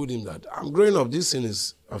God. I told him that I'm growing up. This thing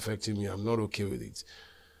is affecting me. I'm not okay with it.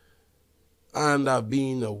 And I've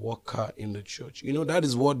been a worker in the church. You know, that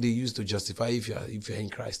is what they use to justify if you're in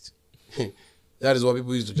Christ. That is what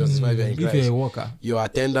people use to justify if you're in Christ. If you're a worker. Your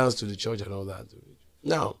attendance to the church and all that.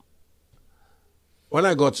 Now, when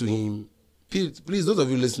I got to him, please, those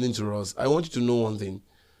of you listening to us, I want you to know one thing.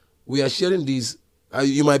 We are sharing this.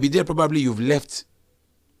 You might be there, probably you've left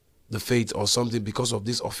the faith or something because of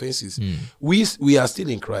these offenses. We are still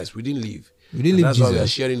in Christ. We didn't leave. We didn't leave that's Jesus. Why we are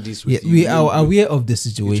sharing this with you. We are aware of the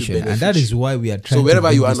situation, and that is why we are trying to So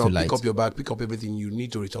wherever you are now, pick up your bag, pick up everything. You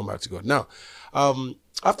need to return back to God. Now,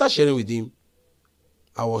 after sharing with him,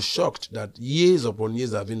 I was shocked that years upon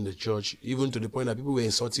years I've been in the church, even to the point that people were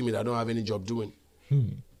insulting me that I don't have any job doing.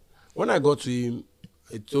 When I got to him,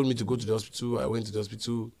 he told me to go to the hospital. I went to the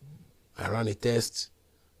hospital. I ran a test.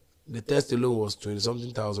 The test alone was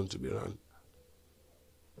 20-something thousand to be run.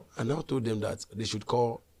 I now told them that they should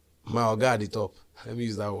call my Oga at the top. Let me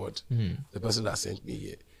use that word. The person that sent me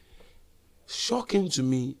here. Shocking to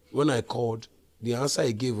me, when I called, the answer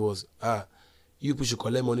he gave was, you people should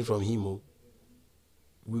collect money from him. Oh.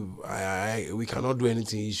 We cannot do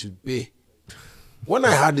anything. He should pay. When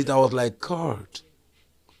I heard it, I was like, God,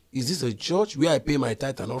 is this a church where I pay my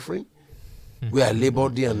tithe and offering? Where I labor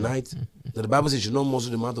day and night? That the Bible says you should not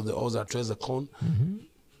muzzle the mouth of the ox that treads the corn.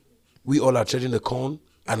 We all are treading the corn,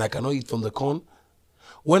 and I cannot eat from the corn.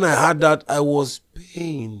 When I heard that, I was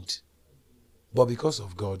pained. But because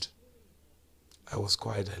of God, I was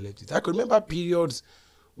quiet. I left it. I could remember periods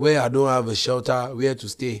where I don't have a shelter, where to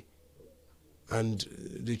stay. And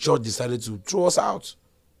the church decided to throw us out.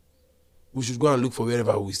 We should go and look for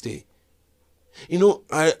wherever we stay. You know,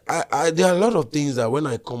 there are a lot of things that when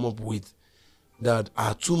I come up with that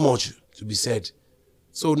are too much to be said.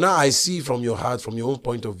 So now I see from your heart, from your own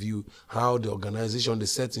point of view, how the organization, the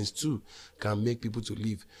settings too, can make people to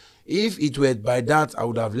live. If it were by that, I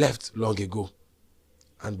would have left long ago.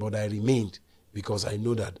 But I remained because I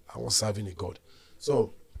know that I was serving a God.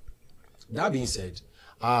 So, that being said,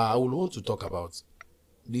 I would want to talk about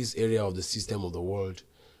this area of the system of the world,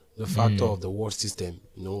 the factor of the world system.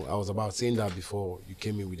 You know, I was about saying that before you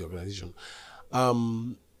came in with the organization.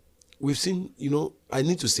 We've seen, you know, I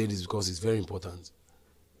need to say this because it's very important.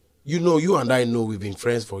 You know, you and I know we've been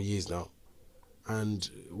friends for years now. And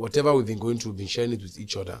whatever we've been going through, we've been sharing it with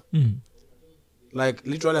each other. Like,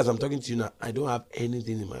 literally, as I'm talking to you now, I don't have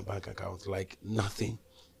anything in my bank account. Like, nothing.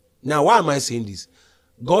 Now, why am I saying this?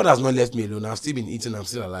 God has not left me alone. I've still been eating. I'm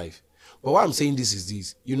still alive. But why I'm saying this is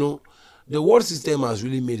this. You know, the world system has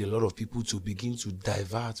really made a lot of people to begin to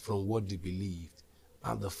divert from what they believed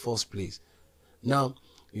at the first place. Now,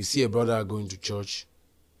 you see a brother going to church.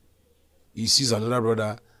 He sees another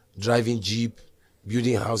brother driving Jeep,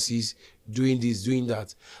 building houses, doing this, doing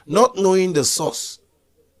that. Not knowing the source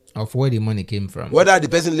of where the money came from. Whether the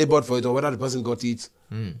person labored for it or whether the person got it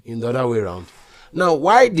in the other way around. Now,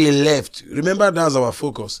 why they left, remember that's our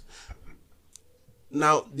focus.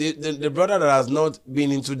 Now, the brother that has not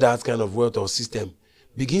been into that kind of wealth or system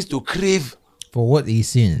begins to crave for what he's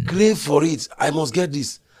seen. Crave for it. I must get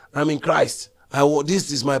this. I'm in Christ.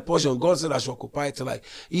 This is my portion. God said I should occupy it. Like,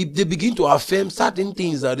 if they begin to affirm certain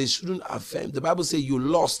things that they shouldn't affirm. The Bible says you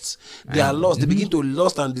lost. They are lost. They begin to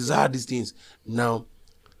lust and desire these things. Now,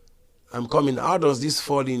 I'm coming. How does this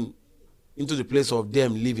fall into the place of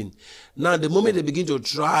them living? Now, the moment they begin to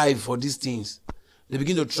strive for these things, they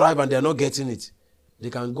begin to strive and they're not getting it. They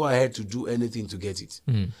can go ahead to do anything to get it.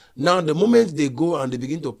 Now, the moment they go and they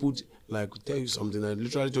begin to put, like, tell you something, I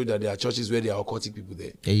literally told you that there are churches where there are occultic people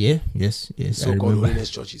there. Yes. So-called holiness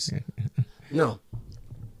churches. Now,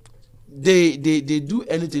 they do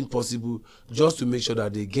anything possible just to make sure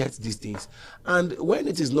that they get these things. And when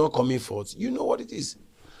it is not coming forth, you know what it is.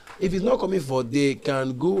 If it's not coming forth, they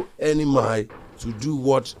can go any mile to do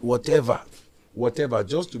whatever,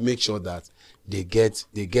 just to make sure that they get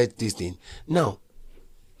this thing. Now,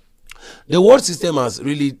 the world system has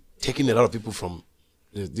really taken a lot of people from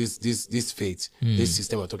this faith, this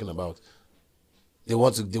system we're talking about. They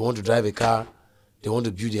want to drive a car, they want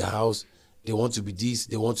to build a house, they want to be this,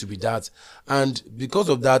 they want to be that. And because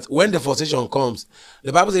of that, when the frustration comes,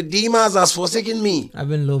 the Bible says, Demas has forsaken me. I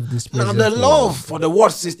haven't loved this Now, the love for the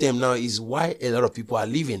world system now is why a lot of people are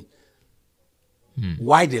leaving.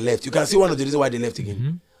 Why they left. You can see one of the reasons why they left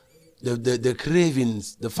again. The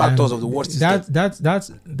cravings, the factors of the world system.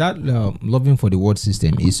 That loving for the world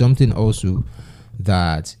system is something also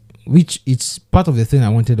that, which it's part of the thing I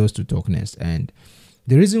wanted us to talk next. And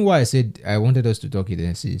the reason why I said I wanted us to talk it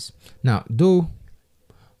next is, now, though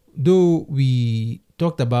we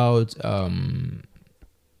talked about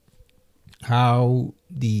how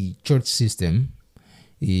the church system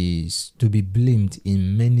is to be blamed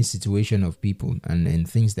in many situations of people and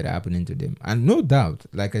things that are happening to them. And no doubt,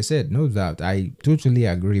 like I said, I totally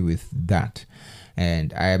agree with that.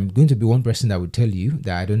 And I am going to be one person that will tell you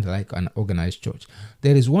that I don't like an organized church.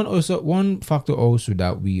 There is one factor also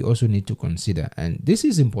that we also need to consider, and this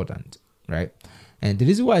is important, right? And the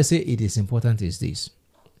reason why I say it is important is this.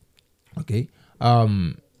 Okay.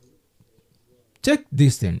 Check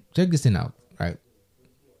this thing out, right?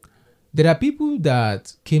 There are people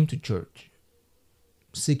that came to church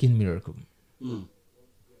seeking miracle.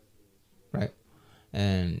 Right?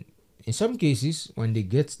 And in some cases, when they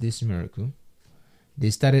get this miracle, they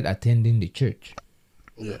started attending the church.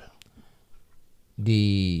 Yeah.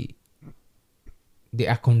 They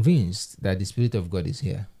are convinced that the Spirit of God is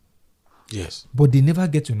here. Yes. But they never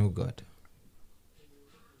get to know God.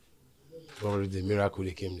 Probably the miracle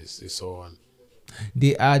they saw. And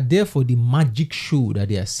They are there for the magic show that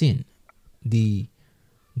they are seeing. The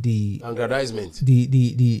aggrandizement.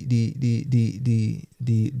 The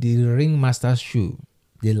ringmaster show.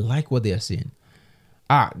 They like what they are seeing.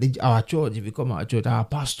 Our church, if you come our church, our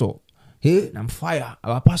pastor, hey, I'm fire.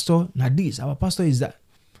 Our pastor, not this. Our pastor is that.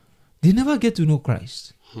 They never get to know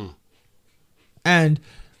Christ. And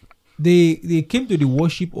they came to the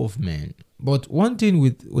worship of men. But one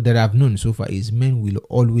thing that I've known so far is men will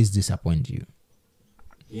always disappoint you.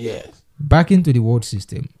 Yes. Back into the world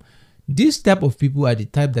system. This type of people are the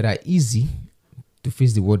type that are easy to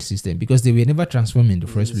face the world system because they were never transformed in the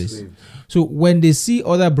first place. So when they see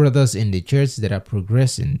other brothers in the church that are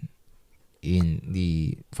progressing in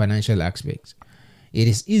the financial aspects, it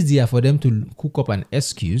is easier for them to cook up an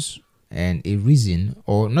excuse and a reason,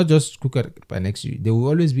 or not just cook up an excuse. There will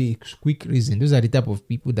always be a quick reason. Those are the type of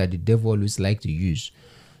people that the devil always like to use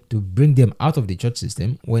to bring them out of the church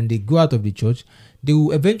system. When they go out of the church, they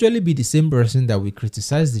will eventually be the same person that will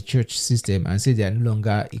criticize the church system and say they are no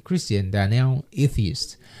longer a Christian, they are now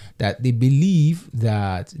atheists. That they believe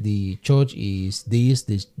that the church is this.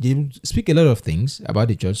 They speak a lot of things about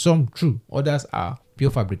the church. Some true, others are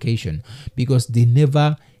pure fabrication because they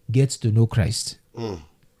never get to know Christ.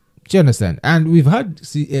 Do you understand? And we've had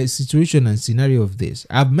a situation and scenario of this.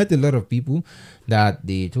 I've met a lot of people that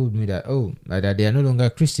they told me that, that they are no longer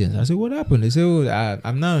Christians. I said, what happened? They say,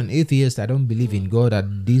 I'm now an atheist. I don't believe in God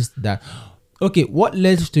and this, that. Okay, what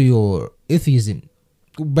led to your atheism?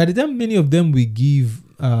 By the time many of them will give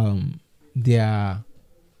their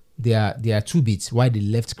 2 bits why they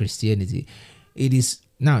left Christianity, it is,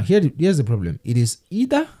 now here's the problem. It is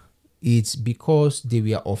either it's because they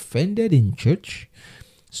were offended in church,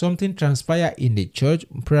 something transpired in the church,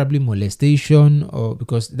 probably molestation, or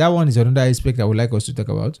because that one is another aspect I would like us to talk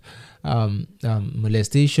about.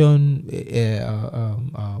 Molestation,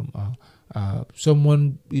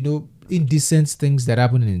 someone, indecent things that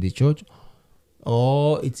happen in the church,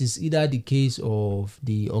 or it is either the case of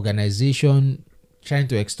the organization trying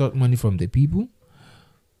to extort money from the people.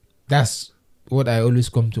 That's what I always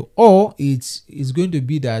come to. Or it's going to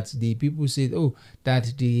be that the people said,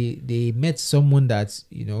 that they met someone that,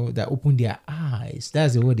 that opened their eyes.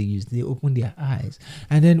 That's the word they use. They opened their eyes.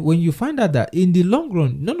 And then when you find out that in the long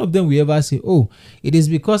run, none of them will ever say, it is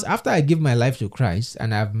because after I give my life to Christ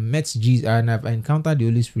and I've met Jesus and I've encountered the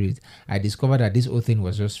Holy Spirit, I discovered that this whole thing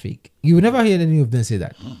was just fake. You will never hear any of them say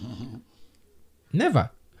that. Never.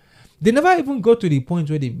 They never even got to the point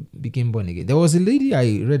where they became born again. There was a lady,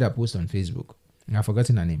 I read her post on Facebook. I've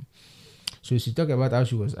forgotten her name. So she talked about how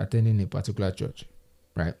she was attending a particular church,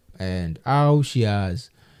 right? And how she has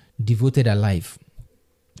devoted her life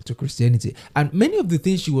to Christianity. And many of the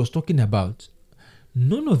things she was talking about,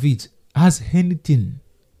 none of it has anything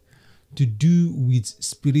to do with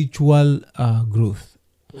spiritual growth.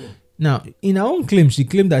 Now, in her own claim, she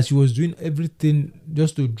claimed that she was doing everything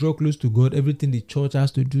just to draw close to God, everything the church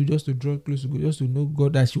has to do just to draw close to God, just to know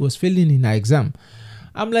God, that she was failing in her exam.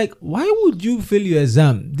 I'm like, why would you fail your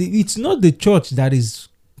exam? It's not the church that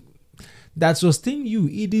sustains you.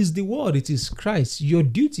 It is the word. It is Christ. Your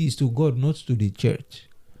duty is to God, not to the church.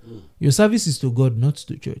 Your service is to God, not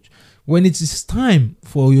to church. When it is time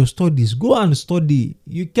for your studies, go and study.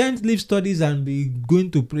 You can't leave studies and be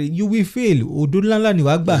going to pray. You will fail. You will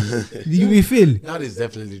fail. That is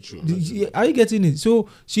definitely true. Are you getting it? So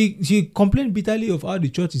she complained bitterly of how the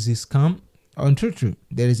church is a scam. True.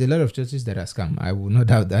 There is a lot of churches that are scam. I will not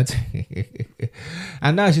doubt that.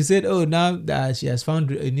 And now she said, now that she has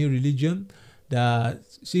found a new religion, that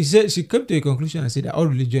she said she came to a conclusion and said that all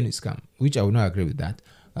religion is scam, which I will not agree with that.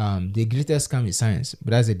 The greatest scam is science,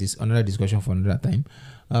 but that's another discussion for another time.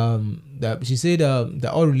 That she said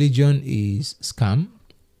that all religion is scam.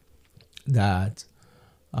 That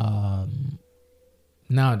now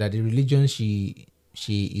that the religion she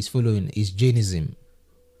is following is Jainism.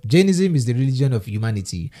 Jainism is the religion of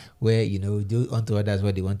humanity, where do unto others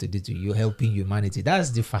what they want to do to you, helping humanity. That's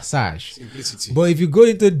the facade. Simplicity. But if you go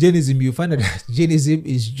into Jainism, you find that Jainism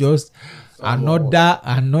is just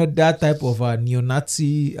another type of a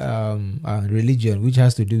neo-Nazi religion, which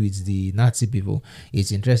has to do with the Nazi people.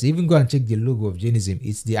 It's interesting. Even go and check the logo of Jainism.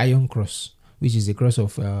 It's the Iron Cross, which is the cross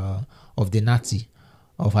of the Nazi,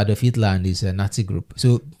 of Adolf Hitler and his Nazi group.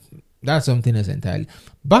 So that's something else entirely.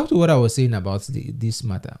 Back to what I was saying about this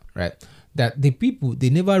matter, right? That the people, they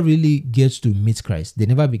never really get to meet Christ. They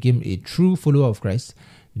never became a true follower of Christ.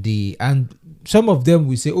 And some of them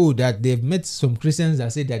will say, oh, that they've met some Christians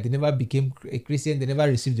that say that they never became a Christian, they never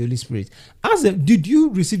received the Holy Spirit. Ask them, did you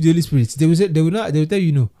receive the Holy Spirit? They will say, they will tell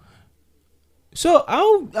you no. So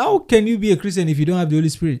how can you be a Christian if you don't have the Holy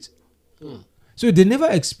Spirit? So they never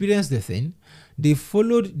experienced the thing. They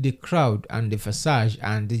followed the crowd and the facade,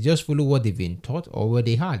 and they just follow what they've been taught or what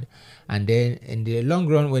they had. And then in the long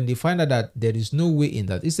run, when they find out that there is no way in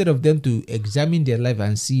that, instead of them to examine their life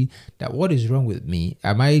and see that what is wrong with me,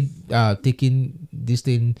 am I taking this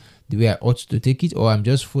thing the way I ought to take it, or I'm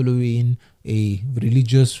just following a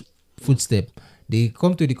religious footstep, they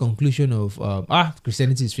come to the conclusion of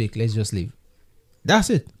Christianity is fake, let's just leave. That's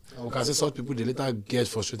it. Because I saw people, they later get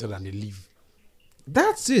frustrated and they leave.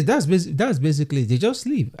 That's it. That's basically, they just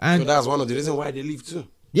leave. And so that's one of the reasons why they leave too.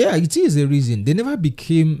 Yeah, it is a reason. They never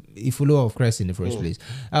became a follower of Christ in the first place.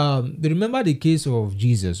 Remember the case of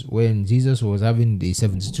Jesus when Jesus was having the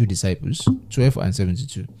 72 disciples, 12 and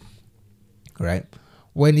 72, right?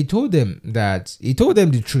 When he told them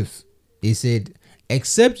the truth. He said,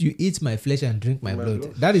 except you eat my flesh and drink my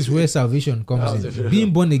blood. That is where salvation comes in.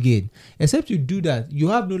 Being born again. Except you do that, you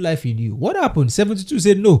have no life in you. What happened? 72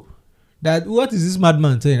 said no. That what is this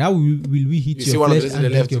madman saying? How will we hit your flesh and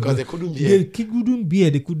drink your blood? They couldn't bear. They couldn't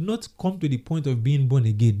bear. They could not come to the point of being born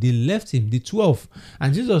again. They left him, the 12.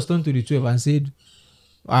 And Jesus turned to the 12 and said,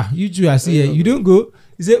 you two are here. You don't go.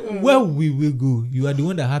 He said, where we will go? You are the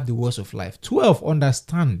one that have the words of life. 12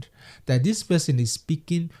 understand that this person is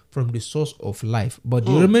speaking from the source of life. But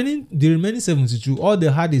the remaining 72, all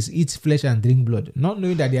they had is eat flesh and drink blood. Not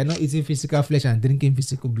knowing that they are not eating physical flesh and drinking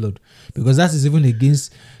physical blood. Because that is even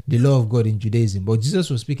against the law of God in Judaism. But Jesus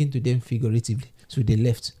was speaking to them figuratively. So they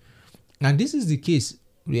left. And this is the case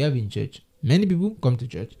we have in church. Many people come to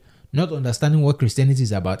church not understanding what Christianity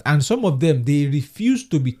is about. And some of them, they refuse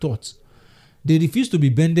to be taught. They refuse to be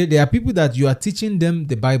bended. There are people that you are teaching them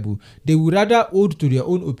the Bible. They would rather hold to their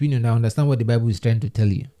own opinion and understand what the Bible is trying to tell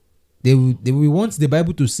you. They will want the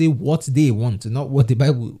Bible to say what they want, not what the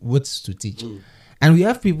Bible wants to teach. And we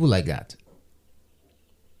have people like that.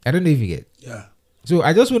 I don't know if you get. Yeah. So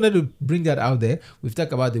I just wanted to bring that out there. We've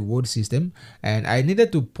talked about the world system, and I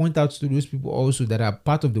needed to point out to those people also that are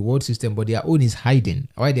part of the world system, but their own is hiding.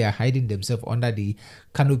 Why they are hiding themselves under the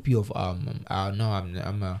canopy of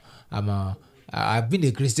I've been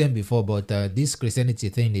a Christian before, but this Christianity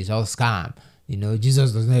thing is all scam.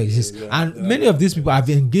 Jesus does not exist. And many of these people have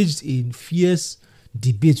engaged in fierce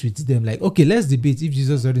debates with them. Like, okay, let's debate if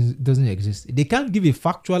Jesus doesn't exist. They can't give a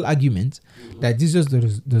factual argument that Jesus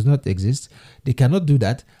does not exist. They cannot do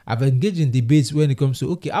that. I've engaged in debates when it comes to,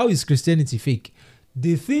 okay, how is Christianity fake?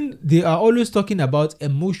 They are always talking about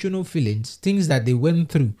emotional feelings, things that they went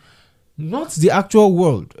through, not the actual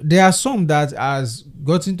world. There are some that has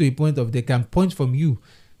gotten to a point of they can point from you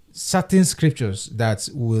certain scriptures that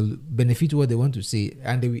will benefit what they want to say,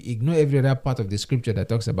 and they will ignore every other part of the scripture that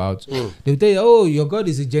talks about. They will tell you, oh, your God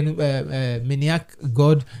is a maniac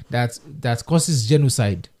God that causes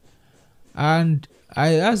genocide. And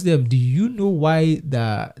I asked them, do you know why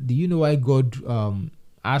God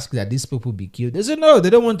asked that these people be killed? They said no, they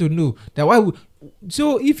don't want to know.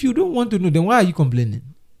 So if you don't want to know, then why are you complaining?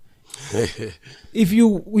 If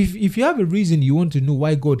you have a reason you want to know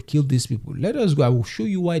why God killed these people, let us go. I will show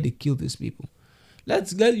you why they killed these people.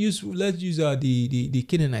 Let's use the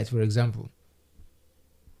Canaanites, for example.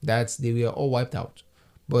 That they were all wiped out,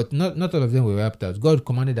 but not all of them were wiped out. God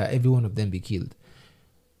commanded that every one of them be killed.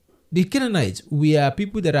 The Canaanites were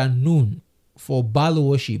people that are known for Baal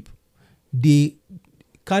worship. They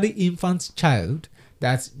carry infant child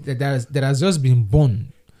that has just been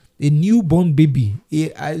born. A newborn baby,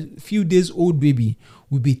 a few days old baby,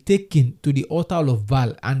 will be taken to the altar of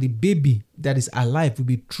Baal, and the baby that is alive will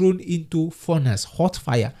be thrown into furnace, hot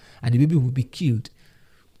fire, and the baby will be killed.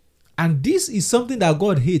 And this is something that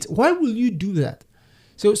God hates. Why will you do that?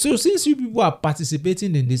 So since you people are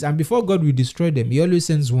participating in this, and before God will destroy them, He always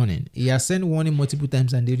sends warning. He has sent warning multiple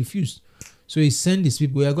times, and they refused. So He sent these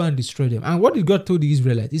people, we are going to destroy them. And what did God told the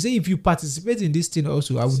Israelites? He said, if you participate in this thing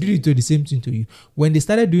also, I will do it to the same thing to you. When they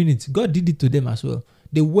started doing it, God did it to them as well.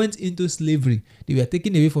 They went into slavery. They were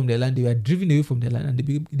taken away from their land. They were driven away from their land, and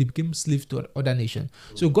they became slaves to other nations.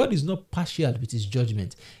 So God is not partial with his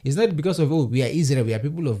judgment. It's not because of, oh, we are Israel, we are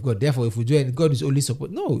people of God. Therefore, if we do it, God is only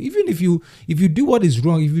support. No, even if you do what is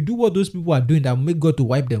wrong, if you do what those people are doing that will make God to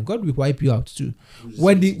wipe them, God will wipe you out too.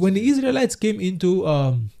 When the Israelites came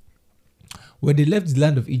into when they left the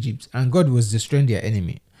land of Egypt and God was destroying their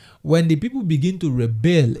enemy, when the people begin to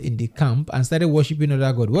rebel in the camp and started worshiping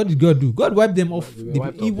other God, what did God do? God wiped them off.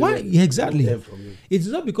 Exactly. It's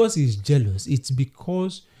not because he's jealous. It's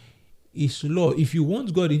because it's law. If you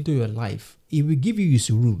want God into your life, he will give you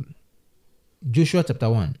his rule. Joshua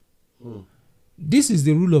chapter 1. This is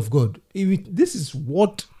the rule of God. This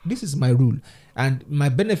is my rule. And my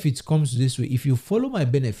benefits comes this way. If you follow my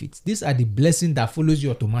benefits, these are the blessings that follows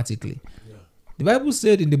you automatically. The Bible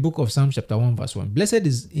said in the book of Psalms chapter 1 verse 1, blessed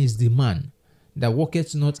is the man that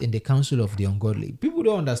walketh not in the counsel of the ungodly. People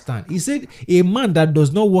don't understand. He said a man that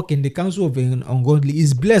does not walk in the counsel of the ungodly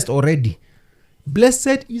is blessed already.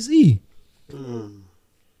 Blessed is he.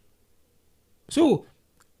 So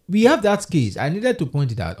we have that case. I needed to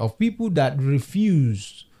point it out of people that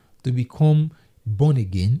refuse to become born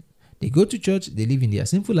again. They go to church, they live in their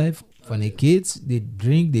sinful life, fornicate, they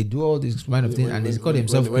drink, they do all these kind of things, and they call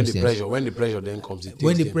themselves Christians. When the pressure then comes,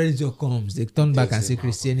 pressure comes, they turn back and say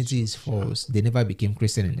Christianity is false. They never became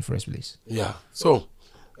Christian in the first place. Yeah. So,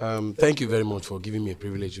 thank you very much for giving me a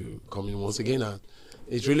privilege to come in once again.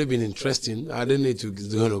 It's really been interesting. I didn't need to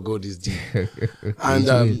go this deep.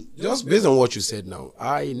 And just based on what you said now,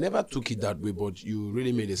 I never took it that way, but you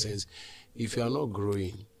really made a sense. If you are not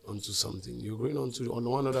growing onto something, you're growing on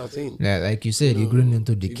one other thing. Yeah, like you said, you're growing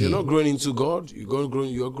into decay. If you're not growing into God, you're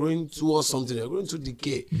growing towards something. You're growing to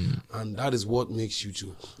decay, and that is what makes you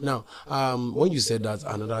too. Now, when you said that,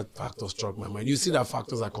 another factor struck my mind. You see that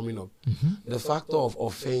factors are coming up. The factor of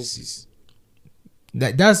offenses.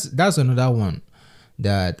 That's another one.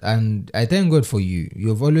 And I thank God for you.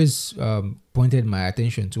 You've always pointed my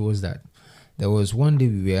attention towards that. There was one day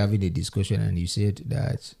we were having a discussion and you said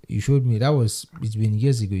that you showed me it's been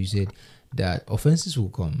years ago. You said that offenses will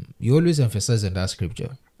come. You always emphasize on that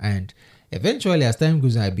scripture, and eventually as time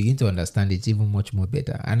goes on, I begin to understand it even much more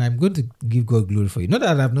better, and I'm going to give God glory for you. Not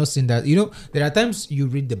that I've not seen that. There are times you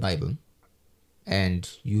read the Bible and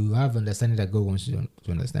you have understanding that God wants you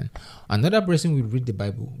to understand. Another person will read the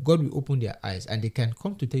Bible, God will open their eyes, and they can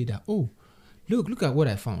come to tell you that, oh, look at what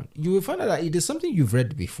I found. You will find out that it is something you've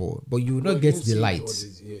read before, but you will not get the light.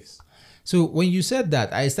 Yes. So when you said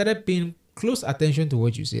that, I started paying close attention to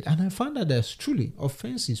what you said, and I found that there's truly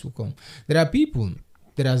offenses will come. There are people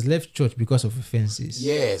that has left church because of offenses.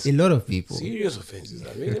 Yes. A lot of people. Serious offenses.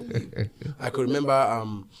 I could remember,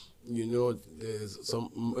 there's some,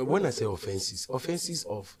 when I say offenses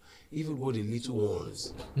of even what the little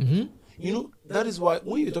ones. That is why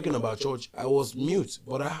when you're talking about church, I was mute,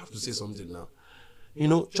 but I have to say something now.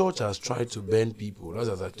 Church has tried to bend people, that's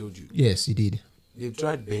as I told you. Yes, it did. They've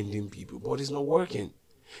tried bending people, but it's not working.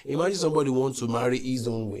 Imagine somebody wants to marry his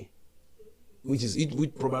own way, which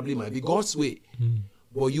probably might be God's way.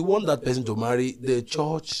 But you want that person to marry the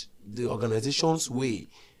church, the organization's way.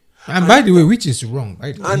 And by the way, which is wrong,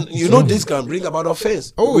 right? And this can bring about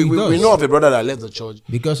offense. Oh, we know of a brother that left the church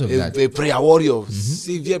because of that. A prayer warrior,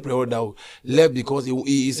 severe prayer warrior that left because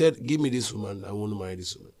he said, "Give me this woman, I want to marry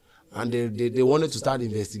this woman." And they wanted to start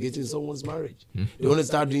investigating someone's marriage. They wanted to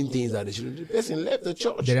start doing things that they shouldn't do. The person left the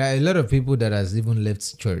church. There are a lot of people that has even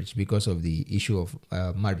left church because of the issue of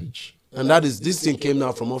marriage. And this thing came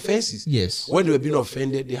now from offenses. Yes. When they were being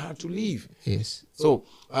offended, they had to leave. Yes. So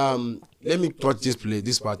let me touch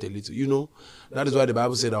this part a little. That is why the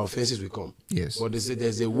Bible said that offenses will come. Yes. But they say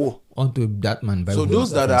there's a woe unto that man. So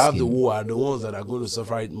those that have the woe are the ones that are going to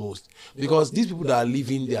suffer it most. Because these people that are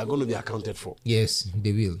living, they are going to be accounted for. Yes,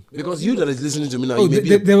 they will. Because you that is listening to me now,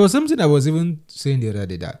 there was something I was even saying the other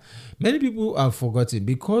day that many people have forgotten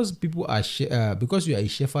because people are because you are a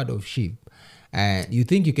shepherd of sheep. And you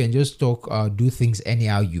think you can just talk or do things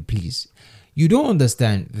anyhow you please. You don't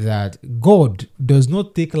understand that God does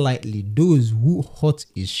not take lightly those who hurt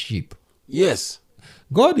his sheep. Yes.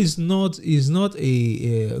 God is not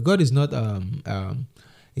a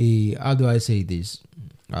how do I say this?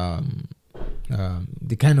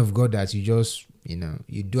 The kind of God that you just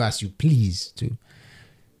you do as you please to.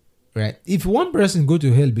 Right? If one person go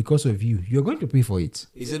to hell because of you, you're going to pay for it.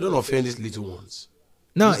 He said, don't offend these little ones.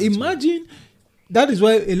 Now imagine. That is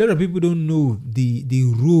why a lot of people don't know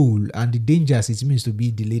the role and the dangers it means to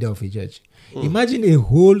be the leader of a church. Imagine a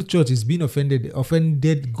whole church is being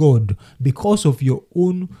offended God because of your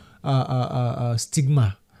own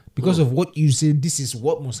stigma because of what you say. This is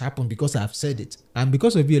what must happen because I've said it, and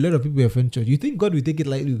because of you, a lot of people offend church. You think God will take it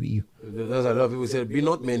lightly with you? That's a lot of people say, be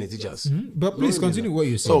not many teachers. But please continue what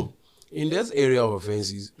you're saying. So, in this area of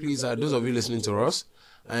offenses, please, those of you listening to us,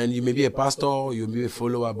 and you may be a pastor, you may be a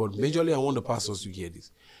follower, but majorly I want the pastors to hear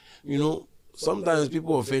this. You know, sometimes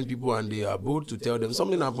people offend people and they are bold to tell them.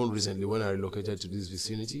 Something happened recently when I relocated to this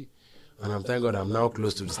vicinity, and I'm thank God I'm now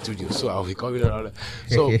close to the studio, so I'll be coming around.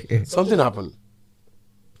 So, something happened.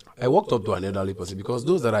 I walked up to an elderly person because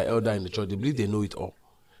those that are elder in the church, they believe they know it all.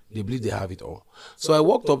 They believe they have it all. So I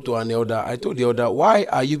walked up to an elder. I told the elder, why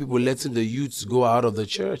are you people letting the youths go out of the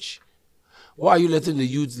church? Why are you letting the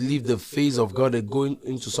youths leave the face of God and going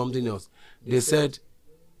into something else? They said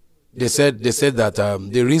that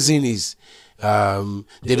the reason is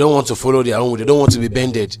they don't want to follow their own way. They don't want to be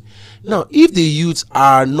bended. Now, if the youths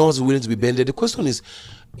are not willing to be bended, the question is,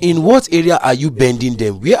 in what area are you bending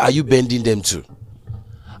them? Where are you bending them to?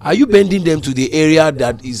 Are you bending them to the area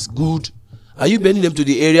that is good? Are you bending them to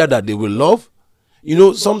the area that they will love? You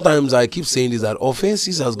know, sometimes I keep saying this, that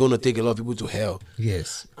offenses is going to take a lot of people to hell.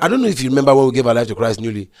 Yes. I don't know if you remember when we gave our life to Christ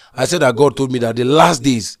newly. I said that God told me that the last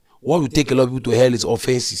days, what will take a lot of people to hell is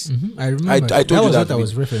offenses. I remember. I told you that. What I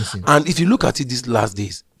was referencing. And if you look at it these last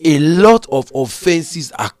days, a lot of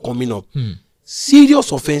offenses are coming up.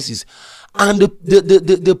 Serious offenses. And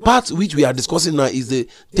the part which we are discussing now is the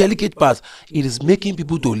delicate part. It is making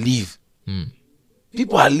people to leave.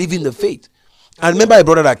 People are leaving the faith. I remember a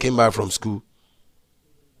brother that came back from school.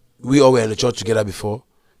 We all were in the church together before.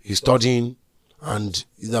 He's studying and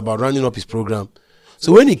he's about rounding up his program.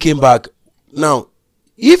 So when he came back, now,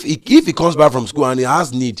 if he comes back from school and he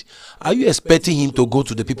has need, are you expecting him to go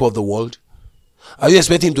to the people of the world? Are you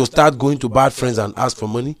expecting him to start going to bad friends and ask for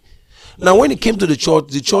money? Now, when he came to the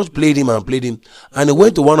church played him, and he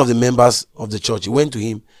went to one of the members of the church. He went to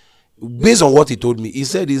him. Based on what he told me, he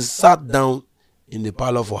said he sat down in the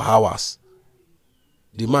parlor for hours.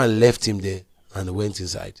 The man left him there and went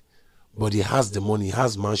inside. But he has the money, he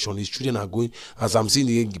has mansion, his children are going, as I'm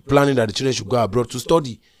seeing, planning that the children should go abroad to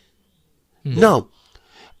study. Now,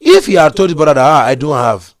 if he had told his brother that I don't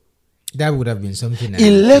have, that would have been something.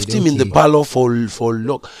 He left him in the parlor for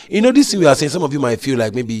long. You know, this thing we are saying, some of you might feel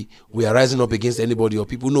like maybe we are rising up against anybody or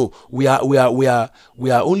people. No, we are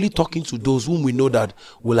only talking to those whom we know that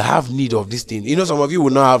will have need of this thing. You know, some of you will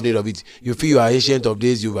not have need of it. You feel you are ancient of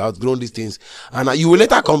days, you've outgrown these things, and you will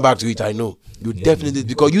later come back to it. I know you definitely,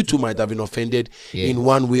 because you too might have been offended in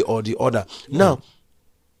one way or the other. Now,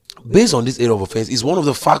 based on this area of offense, is one of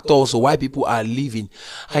the factors also why people are leaving.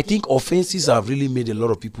 I think offenses have really made a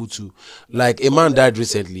lot of people to, like, a man died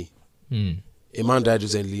recently. A man,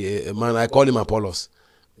 I call him Apollos.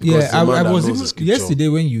 Yeah, I was even, yesterday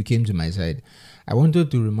when you came to my side, I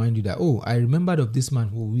wanted to remind you that, I remembered of this man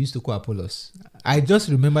who we used to call Apollos. I just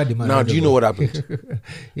remembered the man. Now, do you know what happened?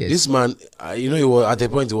 Yes. This man, he was at a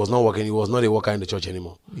point he was not working. He was not a worker in the church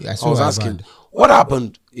anymore. Yeah, I was asking, what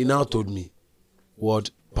happened? He now told me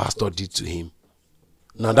what pastor did to him.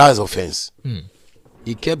 Now that is offense.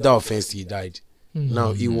 He kept that offense till he died.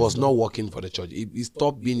 Now he was not working for the church. He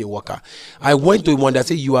stopped being a worker. I went to him one day. I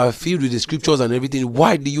said, you are filled with the scriptures and everything.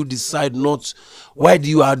 Why do you decide not? Why do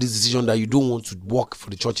you have this decision that you don't want to work for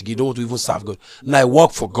the church? You don't want to even serve God. Now I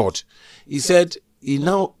work for God. He said, he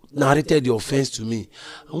now narrated the offense to me.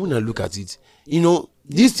 I want to look at it. You know,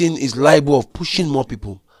 this thing is liable of pushing more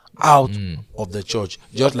people out of the church,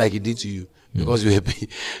 just like he did to you. Because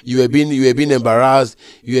you were being embarrassed,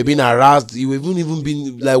 you were being harassed, you were even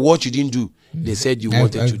been like what you didn't do. They said you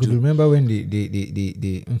wanted to do. I remember when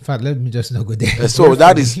they in fact, let me just not go there. So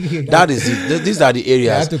that is it. These are the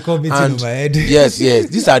areas. I had to call meeting in my head. Yes,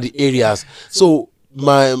 these are the areas. So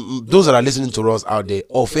those that are listening to us out there,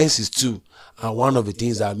 offenses too are one of the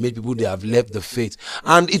things that made people they have left the faith.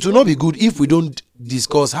 And it will not be good if we don't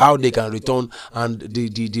discuss how they can return and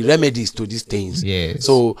the remedies to these things. Yes.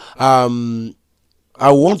 So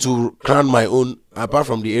I want to crown my own, apart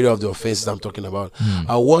from the area of the offenses I'm talking about,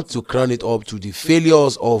 I want to crown it up to the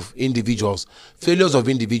failures of individuals. Failures of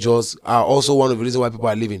individuals are also one of the reasons why people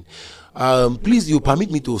are leaving. Please, you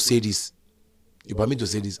permit me to say this.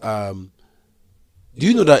 Do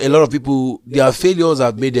you know that a lot of people, their failures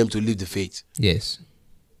have made them to leave the faith? Yes.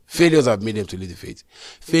 Failures have made them to leave the faith.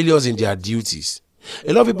 Failures in their duties.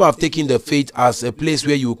 A lot of people have taken the faith as a place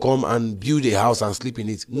where you come and build a house and sleep in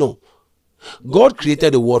it. No. God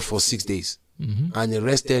created the world for 6 days and he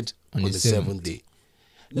rested on the seventh day.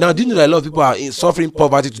 Now, do you know that a lot of people are suffering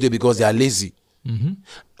poverty today because they are lazy?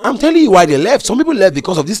 I'm telling you why they left. Some people left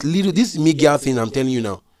because of this meager thing I'm telling you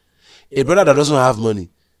now. A brother that doesn't have money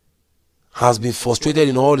has been frustrated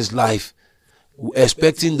in all his life.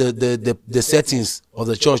 expecting the settings of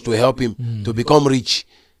the church to help him to become rich.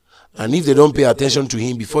 And if they don't pay attention to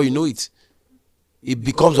him, before you know it, he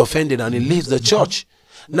becomes offended and he leaves the church.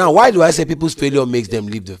 Now, why do I say people's failure makes them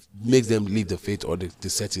leave the faith or the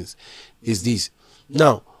settings? Is this.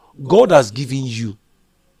 Now, God has given you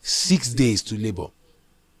 6 days to labor.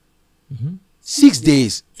 6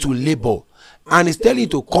 days to labor. And he's telling you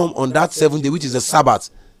to come on that 7th day, which is the Sabbath.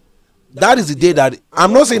 That is the day that,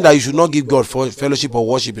 I'm not saying that you should not give God for fellowship or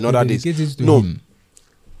worship in other days. No. Him.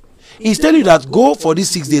 He's telling you that go for these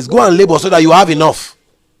 6 days, go and labor so that you have enough.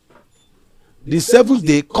 The 7th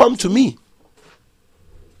day, come to me.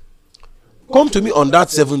 Come to me on that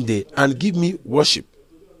 7th day and give me worship.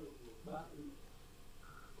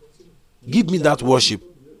 Give me that worship.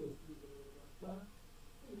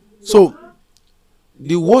 So,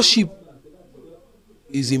 the worship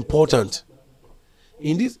is important.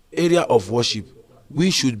 In this area of worship,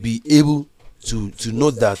 we should be able to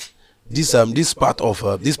note that this part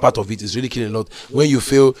of it is really killing a lot. When you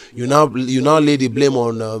fail, you now lay the blame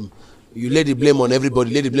on you lay the blame on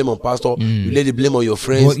everybody, lay the blame on pastor, you lay the blame on your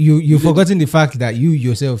friends. But you've forgotten the fact that you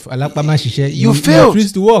yourself, you failed. You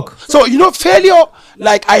refused to work. So failure.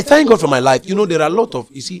 Like, I thank God for my life. There are a lot of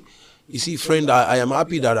you see, friend. I am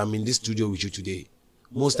happy that I'm in this studio with you today.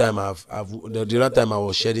 Most time the other time I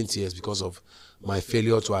was shedding tears because of my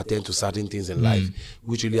failure to attend to certain things in life,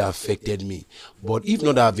 which really affected me. But if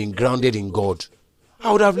not, I've been grounded in God,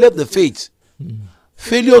 I would have left the faith.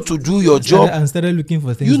 Failure to do your job and started looking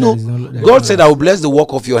for things. God said, I will bless the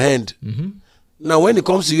work of your hand. Now, when it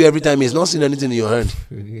comes to you, every time he's not seeing anything in your hand.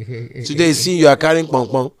 Today he's seeing you are carrying pong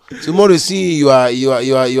pong. Tomorrow he's seeing you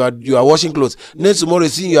are washing clothes. Next tomorrow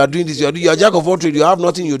he's seeing you are doing this. You are jack of all trades. You have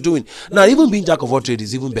nothing you're doing. Now, even being jack of all trades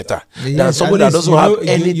is even better than somebody that doesn't have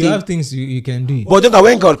anything. You have things you can do. But then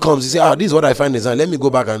when God comes, he says, this is what I find is, let me go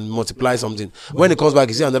back and multiply something. When he comes back,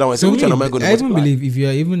 he says another one. Which one am I going to multiply? I even believe if you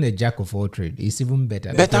are even a jack of all trades, it's even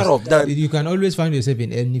better. Better off than you can always find yourself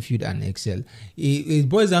in any field and excel. It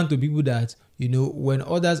boils down to people that, when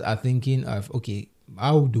others are thinking of, okay,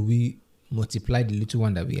 how do we multiply the little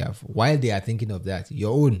one that we have? While they are thinking of that,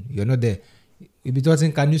 your own, you're not there. You'll be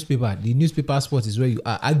talking newspaper. The newspaper spot is where you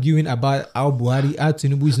are arguing about how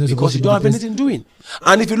Tinubu is not because you don't have anything doing.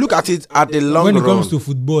 And if you look at it at the long run, when it comes to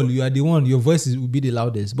football, you are the one. Your voice will be the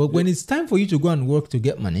loudest. But when it's time for you to go and work to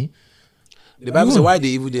get money, the Bible says, "Why the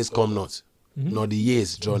evil days come not, nor the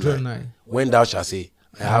years draw nigh. When thou shalt say,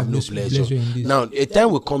 I have no pleasure." Now, a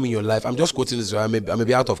time will come in your life. I'm just quoting this. I may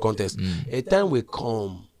be out of context. A time will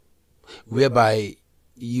come whereby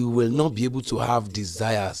you will not be able to have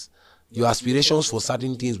desires. Your aspirations for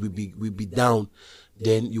certain things will be down.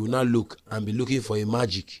 Then you will not look and be looking for a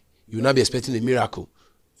magic. You will not be expecting a miracle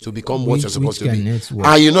to become what you're supposed to be.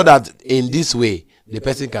 And you know that in this way, the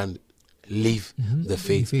person can leave the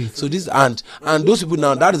faith. So this and those people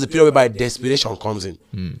now, that is the period whereby desperation comes in.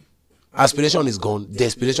 Aspiration is gone.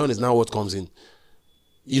 Desperation is now what comes in.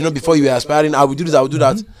 Before you were aspiring, I will do this, I will do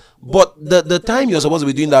that. But the time you're supposed to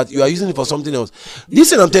be doing that, you are using it for something else. This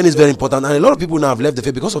thing I'm telling is very important, and a lot of people now have left the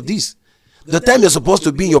faith because of this. The time you're supposed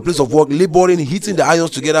to be in your place of work, laboring, hitting the irons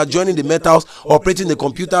together, joining the metals, operating the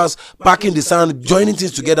computers, packing the sand, joining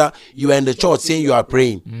things together, you are in the church saying you are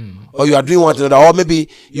praying. Or you are doing one another, or maybe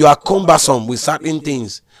you are cumbersome with certain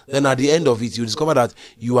things. Then at the end of it, you discover that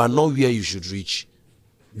you are not where you should reach.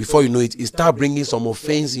 Before you know it, start bringing some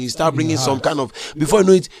offense. You start bringing some kind of. Before you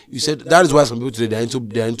know it, you said that is why some people today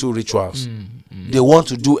they're into rituals. They want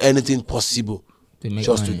to do anything possible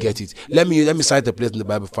just to get it. Let me cite a place in the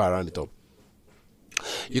Bible before I round it up.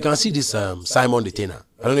 You can see this Simon the Tanner.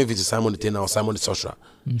 I don't know if it's Simon the Tanner or Simon the Sorcerer.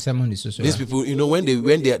 Simon the Sorcerer. These people, when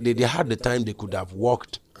they had the time, they could have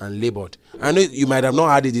worked and labored. I know you might have not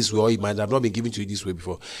had it this way, or it might have not been given to you this way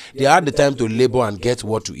before. They had the time to labor and get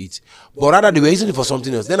what to eat, but rather they were using it for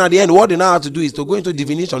something else. Then at the end, what they now have to do is to go into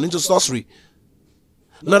divination, into sorcery.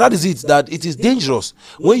 Now that is it, that it is dangerous.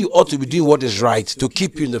 When you ought to be doing what is right to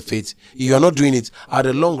keep you in the faith, if you are not doing it, at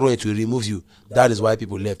the long run it will remove you. That is why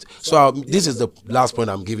people left. So this is the last point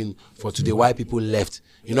I'm giving for today, why people left.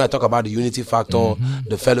 I talk about the unity factor,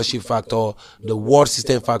 the fellowship factor, the word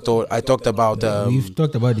system factor. I talked about we've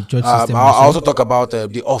talked about the church system. I also talk about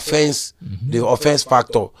the offense, the offense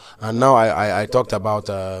factor, and now I talked about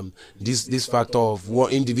this factor of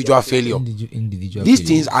individual failure. These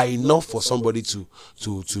things are enough for somebody to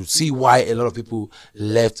see why a lot of people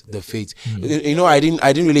left the faith. I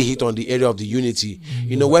didn't really hit on the area of the unity.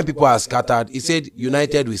 When people are scattered, it said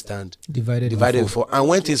united we stand, divided we fall. And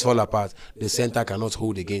when things fall apart, the center cannot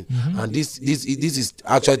hold again. And this is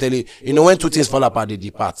actually telling when two things fall apart, they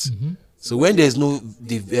depart. So when there's no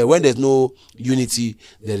unity,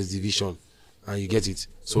 there is division. and you get it.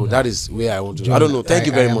 So that is where I want to. John, I don't know. Thank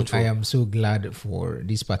you very much. I am so glad for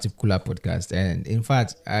this particular podcast, and in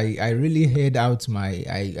fact, I really heard out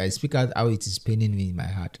I speak out how it is paining me in my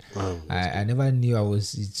heart. I never knew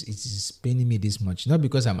it is paining me this much. Not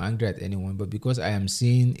because I'm angry at anyone, but because I am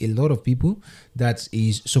seeing a lot of people that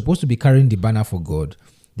is supposed to be carrying the banner for God.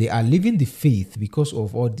 They are living the faith because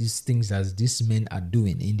of all these things that these men are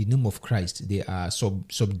doing in the name of Christ. They are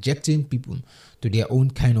subjecting people to their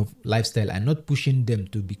own kind of lifestyle and not pushing them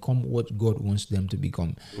to become what God wants them to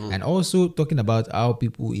become. And also talking about how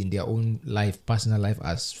people in their own life, personal life,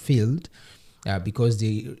 has failed because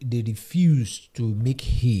they refuse to make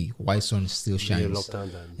hay while sun still shines.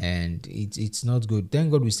 And it's not good.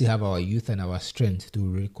 Thank God we still have our youth and our strength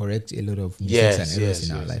to correct a lot of mistakes and errors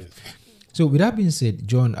in our life. So with that being said,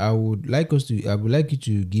 John, I would like you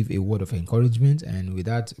to give a word of encouragement, and with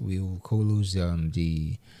that we'll close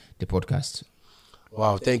the podcast.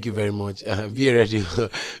 Wow, thank you very much.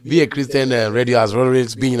 Be a Christian radio has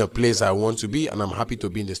always been a place I want to be, and I'm happy to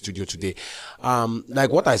be in the studio today. Like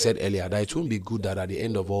what I said earlier, that it won't be good that at the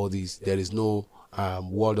end of all this there is no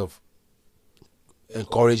word of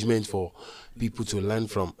encouragement for people to learn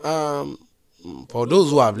from. For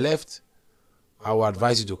those who have left, I will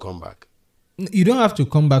advise you to come back. You don't have to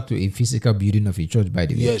come back to a physical building of a church, by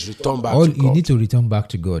the way. Yes, return back to God. You need to return back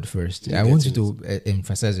to God first. I want you to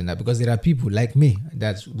emphasize on that, because there are people like me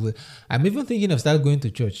I'm even thinking of start going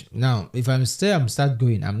to church. Now, if I'm start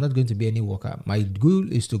going, I'm not going to be any worker. My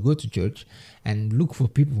goal is to go to church and look for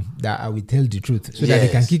people that I will tell the truth so that they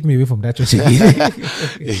can kick me away from that church again.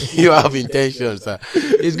 You have intentions.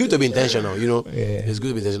 It's good to be intentional, It's good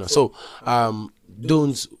to be intentional. So,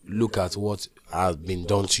 don't look at what has been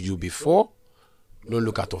done to you before. Don't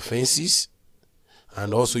look at offenses,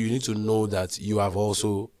 and also you need to know that you have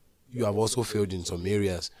also failed in some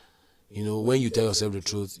areas. When you tell yourself the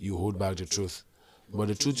truth, you hold back the truth, but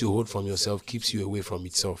the truth you hold from yourself keeps you away from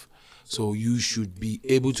itself. So you should be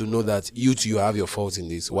able to know that you have your faults in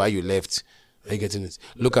this. Why you left? Are you getting it?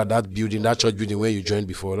 Look at that building, that church building where you joined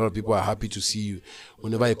before. A lot of people are happy to see you.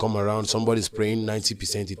 Whenever you come around, somebody's praying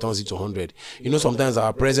 90%, it turns it to 100. Sometimes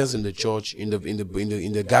our presence in the church, in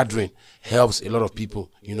the gathering, helps a lot of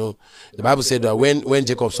people. The Bible said that when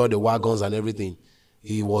Jacob saw the wagons and everything,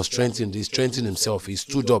 he was strengthened. He strengthened himself. He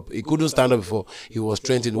stood up. He couldn't stand up before. He was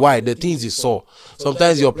strengthened. Why? The things he saw.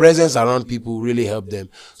 Sometimes your presence around people really help them.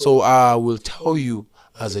 So I will tell you,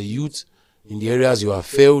 as a youth, in the areas you have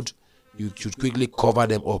failed, you should quickly cover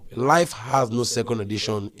them up. Life has no second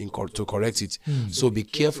edition to correct it. So be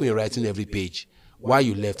careful in writing every page. Why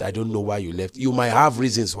you left, I don't know why you left. You might have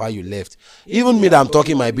reasons why you left. Even me that I'm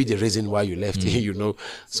talking might be the reason why you left,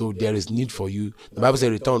 So there is need for you. The Bible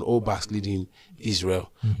says, return, O backsliding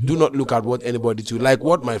Israel. Do not look at what anybody do. Like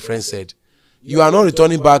what my friend said, you are not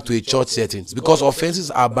returning back to a church settings because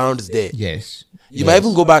offenses are bound there. Yes. You might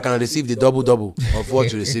even go back and receive the double of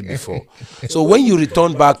what you received before. So when you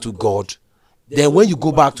return back to God, then when you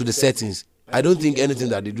go back to the settings, I don't think anything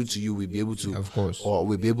that they do to you will be able to, of course, or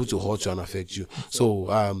will be able to hurt you and affect you. So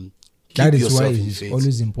that is why it's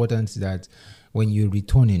always important that when you're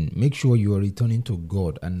returning, make sure you are returning to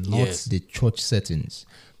God and not the church settings.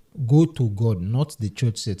 Go to God, not the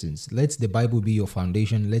church settings. Let the Bible be your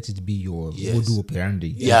foundation. Let it be your modus operandi.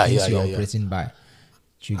 You are operating by.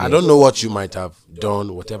 I don't know what you might have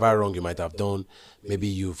done, whatever wrong you might have done. Maybe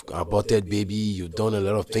you've aborted baby, you've done a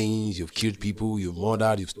lot of things, you've killed people, you've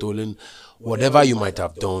murdered, you've stolen. Whatever you might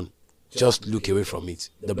have done, just look away from it.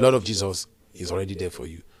 The blood of Jesus is already there for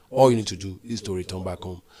you. All you need to do is to return back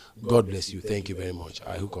home. God bless you. Thank you very much.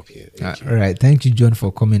 I hook up here. All right. Thank you, John,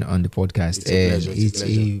 for coming on the podcast. It's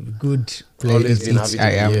a good pleasure.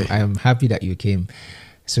 I am happy that you came.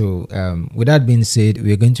 So with that being said,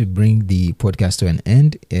 we're going to bring the podcast to an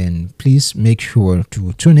end, and please make sure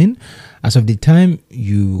to tune in. As of the time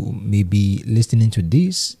you may be listening to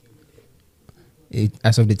this,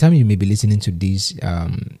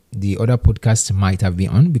 the other podcasts might have been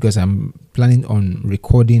on, because I'm planning on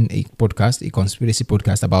recording a conspiracy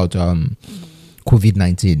podcast about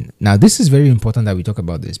COVID-19. Now, this is very important that we talk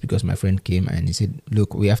about this, because my friend came and he said,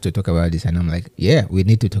 look, we have to talk about this. And I'm like, yeah, we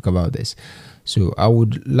need to talk about this. So I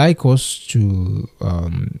would like us to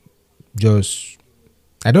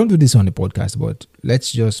I don't do this on the podcast, but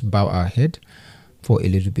let's just bow our head for a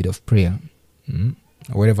little bit of prayer.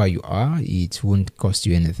 Wherever you are, it won't cost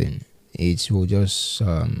you anything. It will just,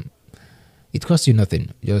 it costs you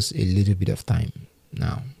nothing, just a little bit of time.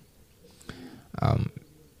 Now,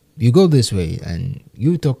 you go this way and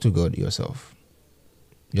you talk to God yourself.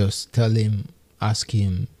 Just tell him, ask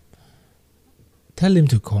him, tell him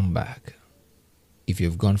to come back. If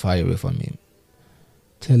you've gone far away from him,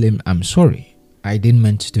 tell him, I'm sorry. I didn't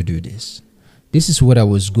meant to do this. This is what I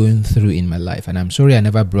was going through in my life, and I'm sorry I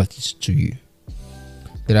never brought it to you.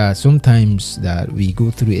 There are some times that we go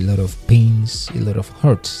through a lot of pains, a lot of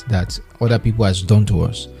hurts that other people has done to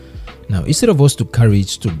us. Now, instead of us to carry it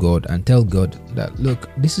to God and tell God that, look,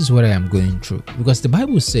 this is what I am going through. Because the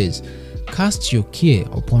Bible says, cast your care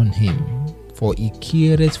upon him, for he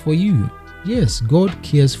careth for you. Yes, God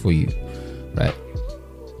cares for you, right?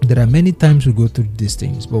 There are many times we go through these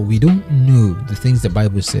things, but we don't know the things the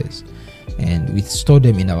Bible says. And we store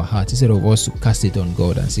them in our heart instead of us to cast it on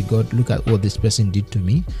God and say, God, look at what this person did to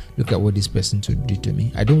me. Look at what this person did to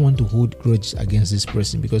me. I don't want to hold grudge against this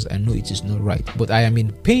person because I know it is not right. But I am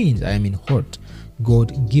in pain. I am in hurt.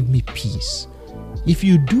 God, give me peace. If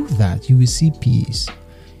you do that, you will see peace.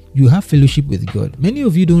 You have fellowship with God. Many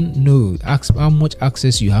of you don't know how much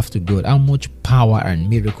access you have to God, how much power and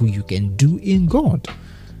miracle you can do in God.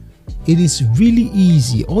 It is really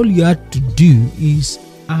easy. All you have to do is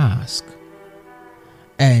ask.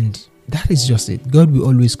 And that is just it. God will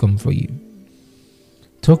always come for you.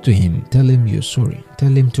 Talk to him. Tell him you're sorry.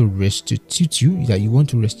 Tell him to restitute you, that you want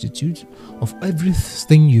to restitute of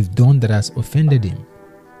everything you've done that has offended him.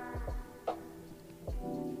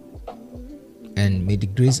 And may the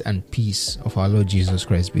grace and peace of our Lord Jesus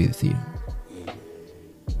Christ be with you.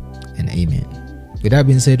 And amen. With that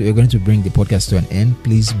being said, we're going to bring the podcast to an end.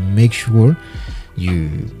 Please make sure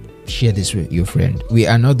you share this with your friend. We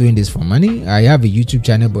are not doing this for money. I have a YouTube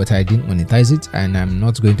channel, but I didn't monetize it, and I'm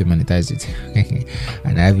not going to monetize it.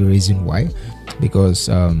 And I have a reason why. Because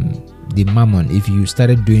the mammon, if you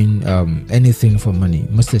started doing anything for money,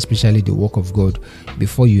 most especially the work of God,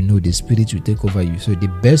 before you know, the spirit will take over you. So the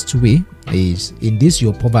best way is in this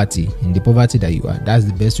your poverty, in the poverty that you are, that's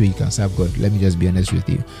the best way you can serve God. Let me just be honest with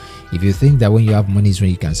you. If you think that when you have money is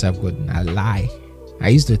when you can serve God, nah, lie. I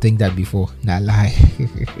used to think that before. Nah, lie.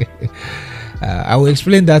 I will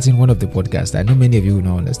explain that in one of the podcasts. I know many of you will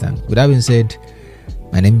not understand. With that being said,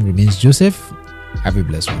 my name remains Joseph. Have a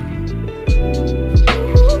blessed one.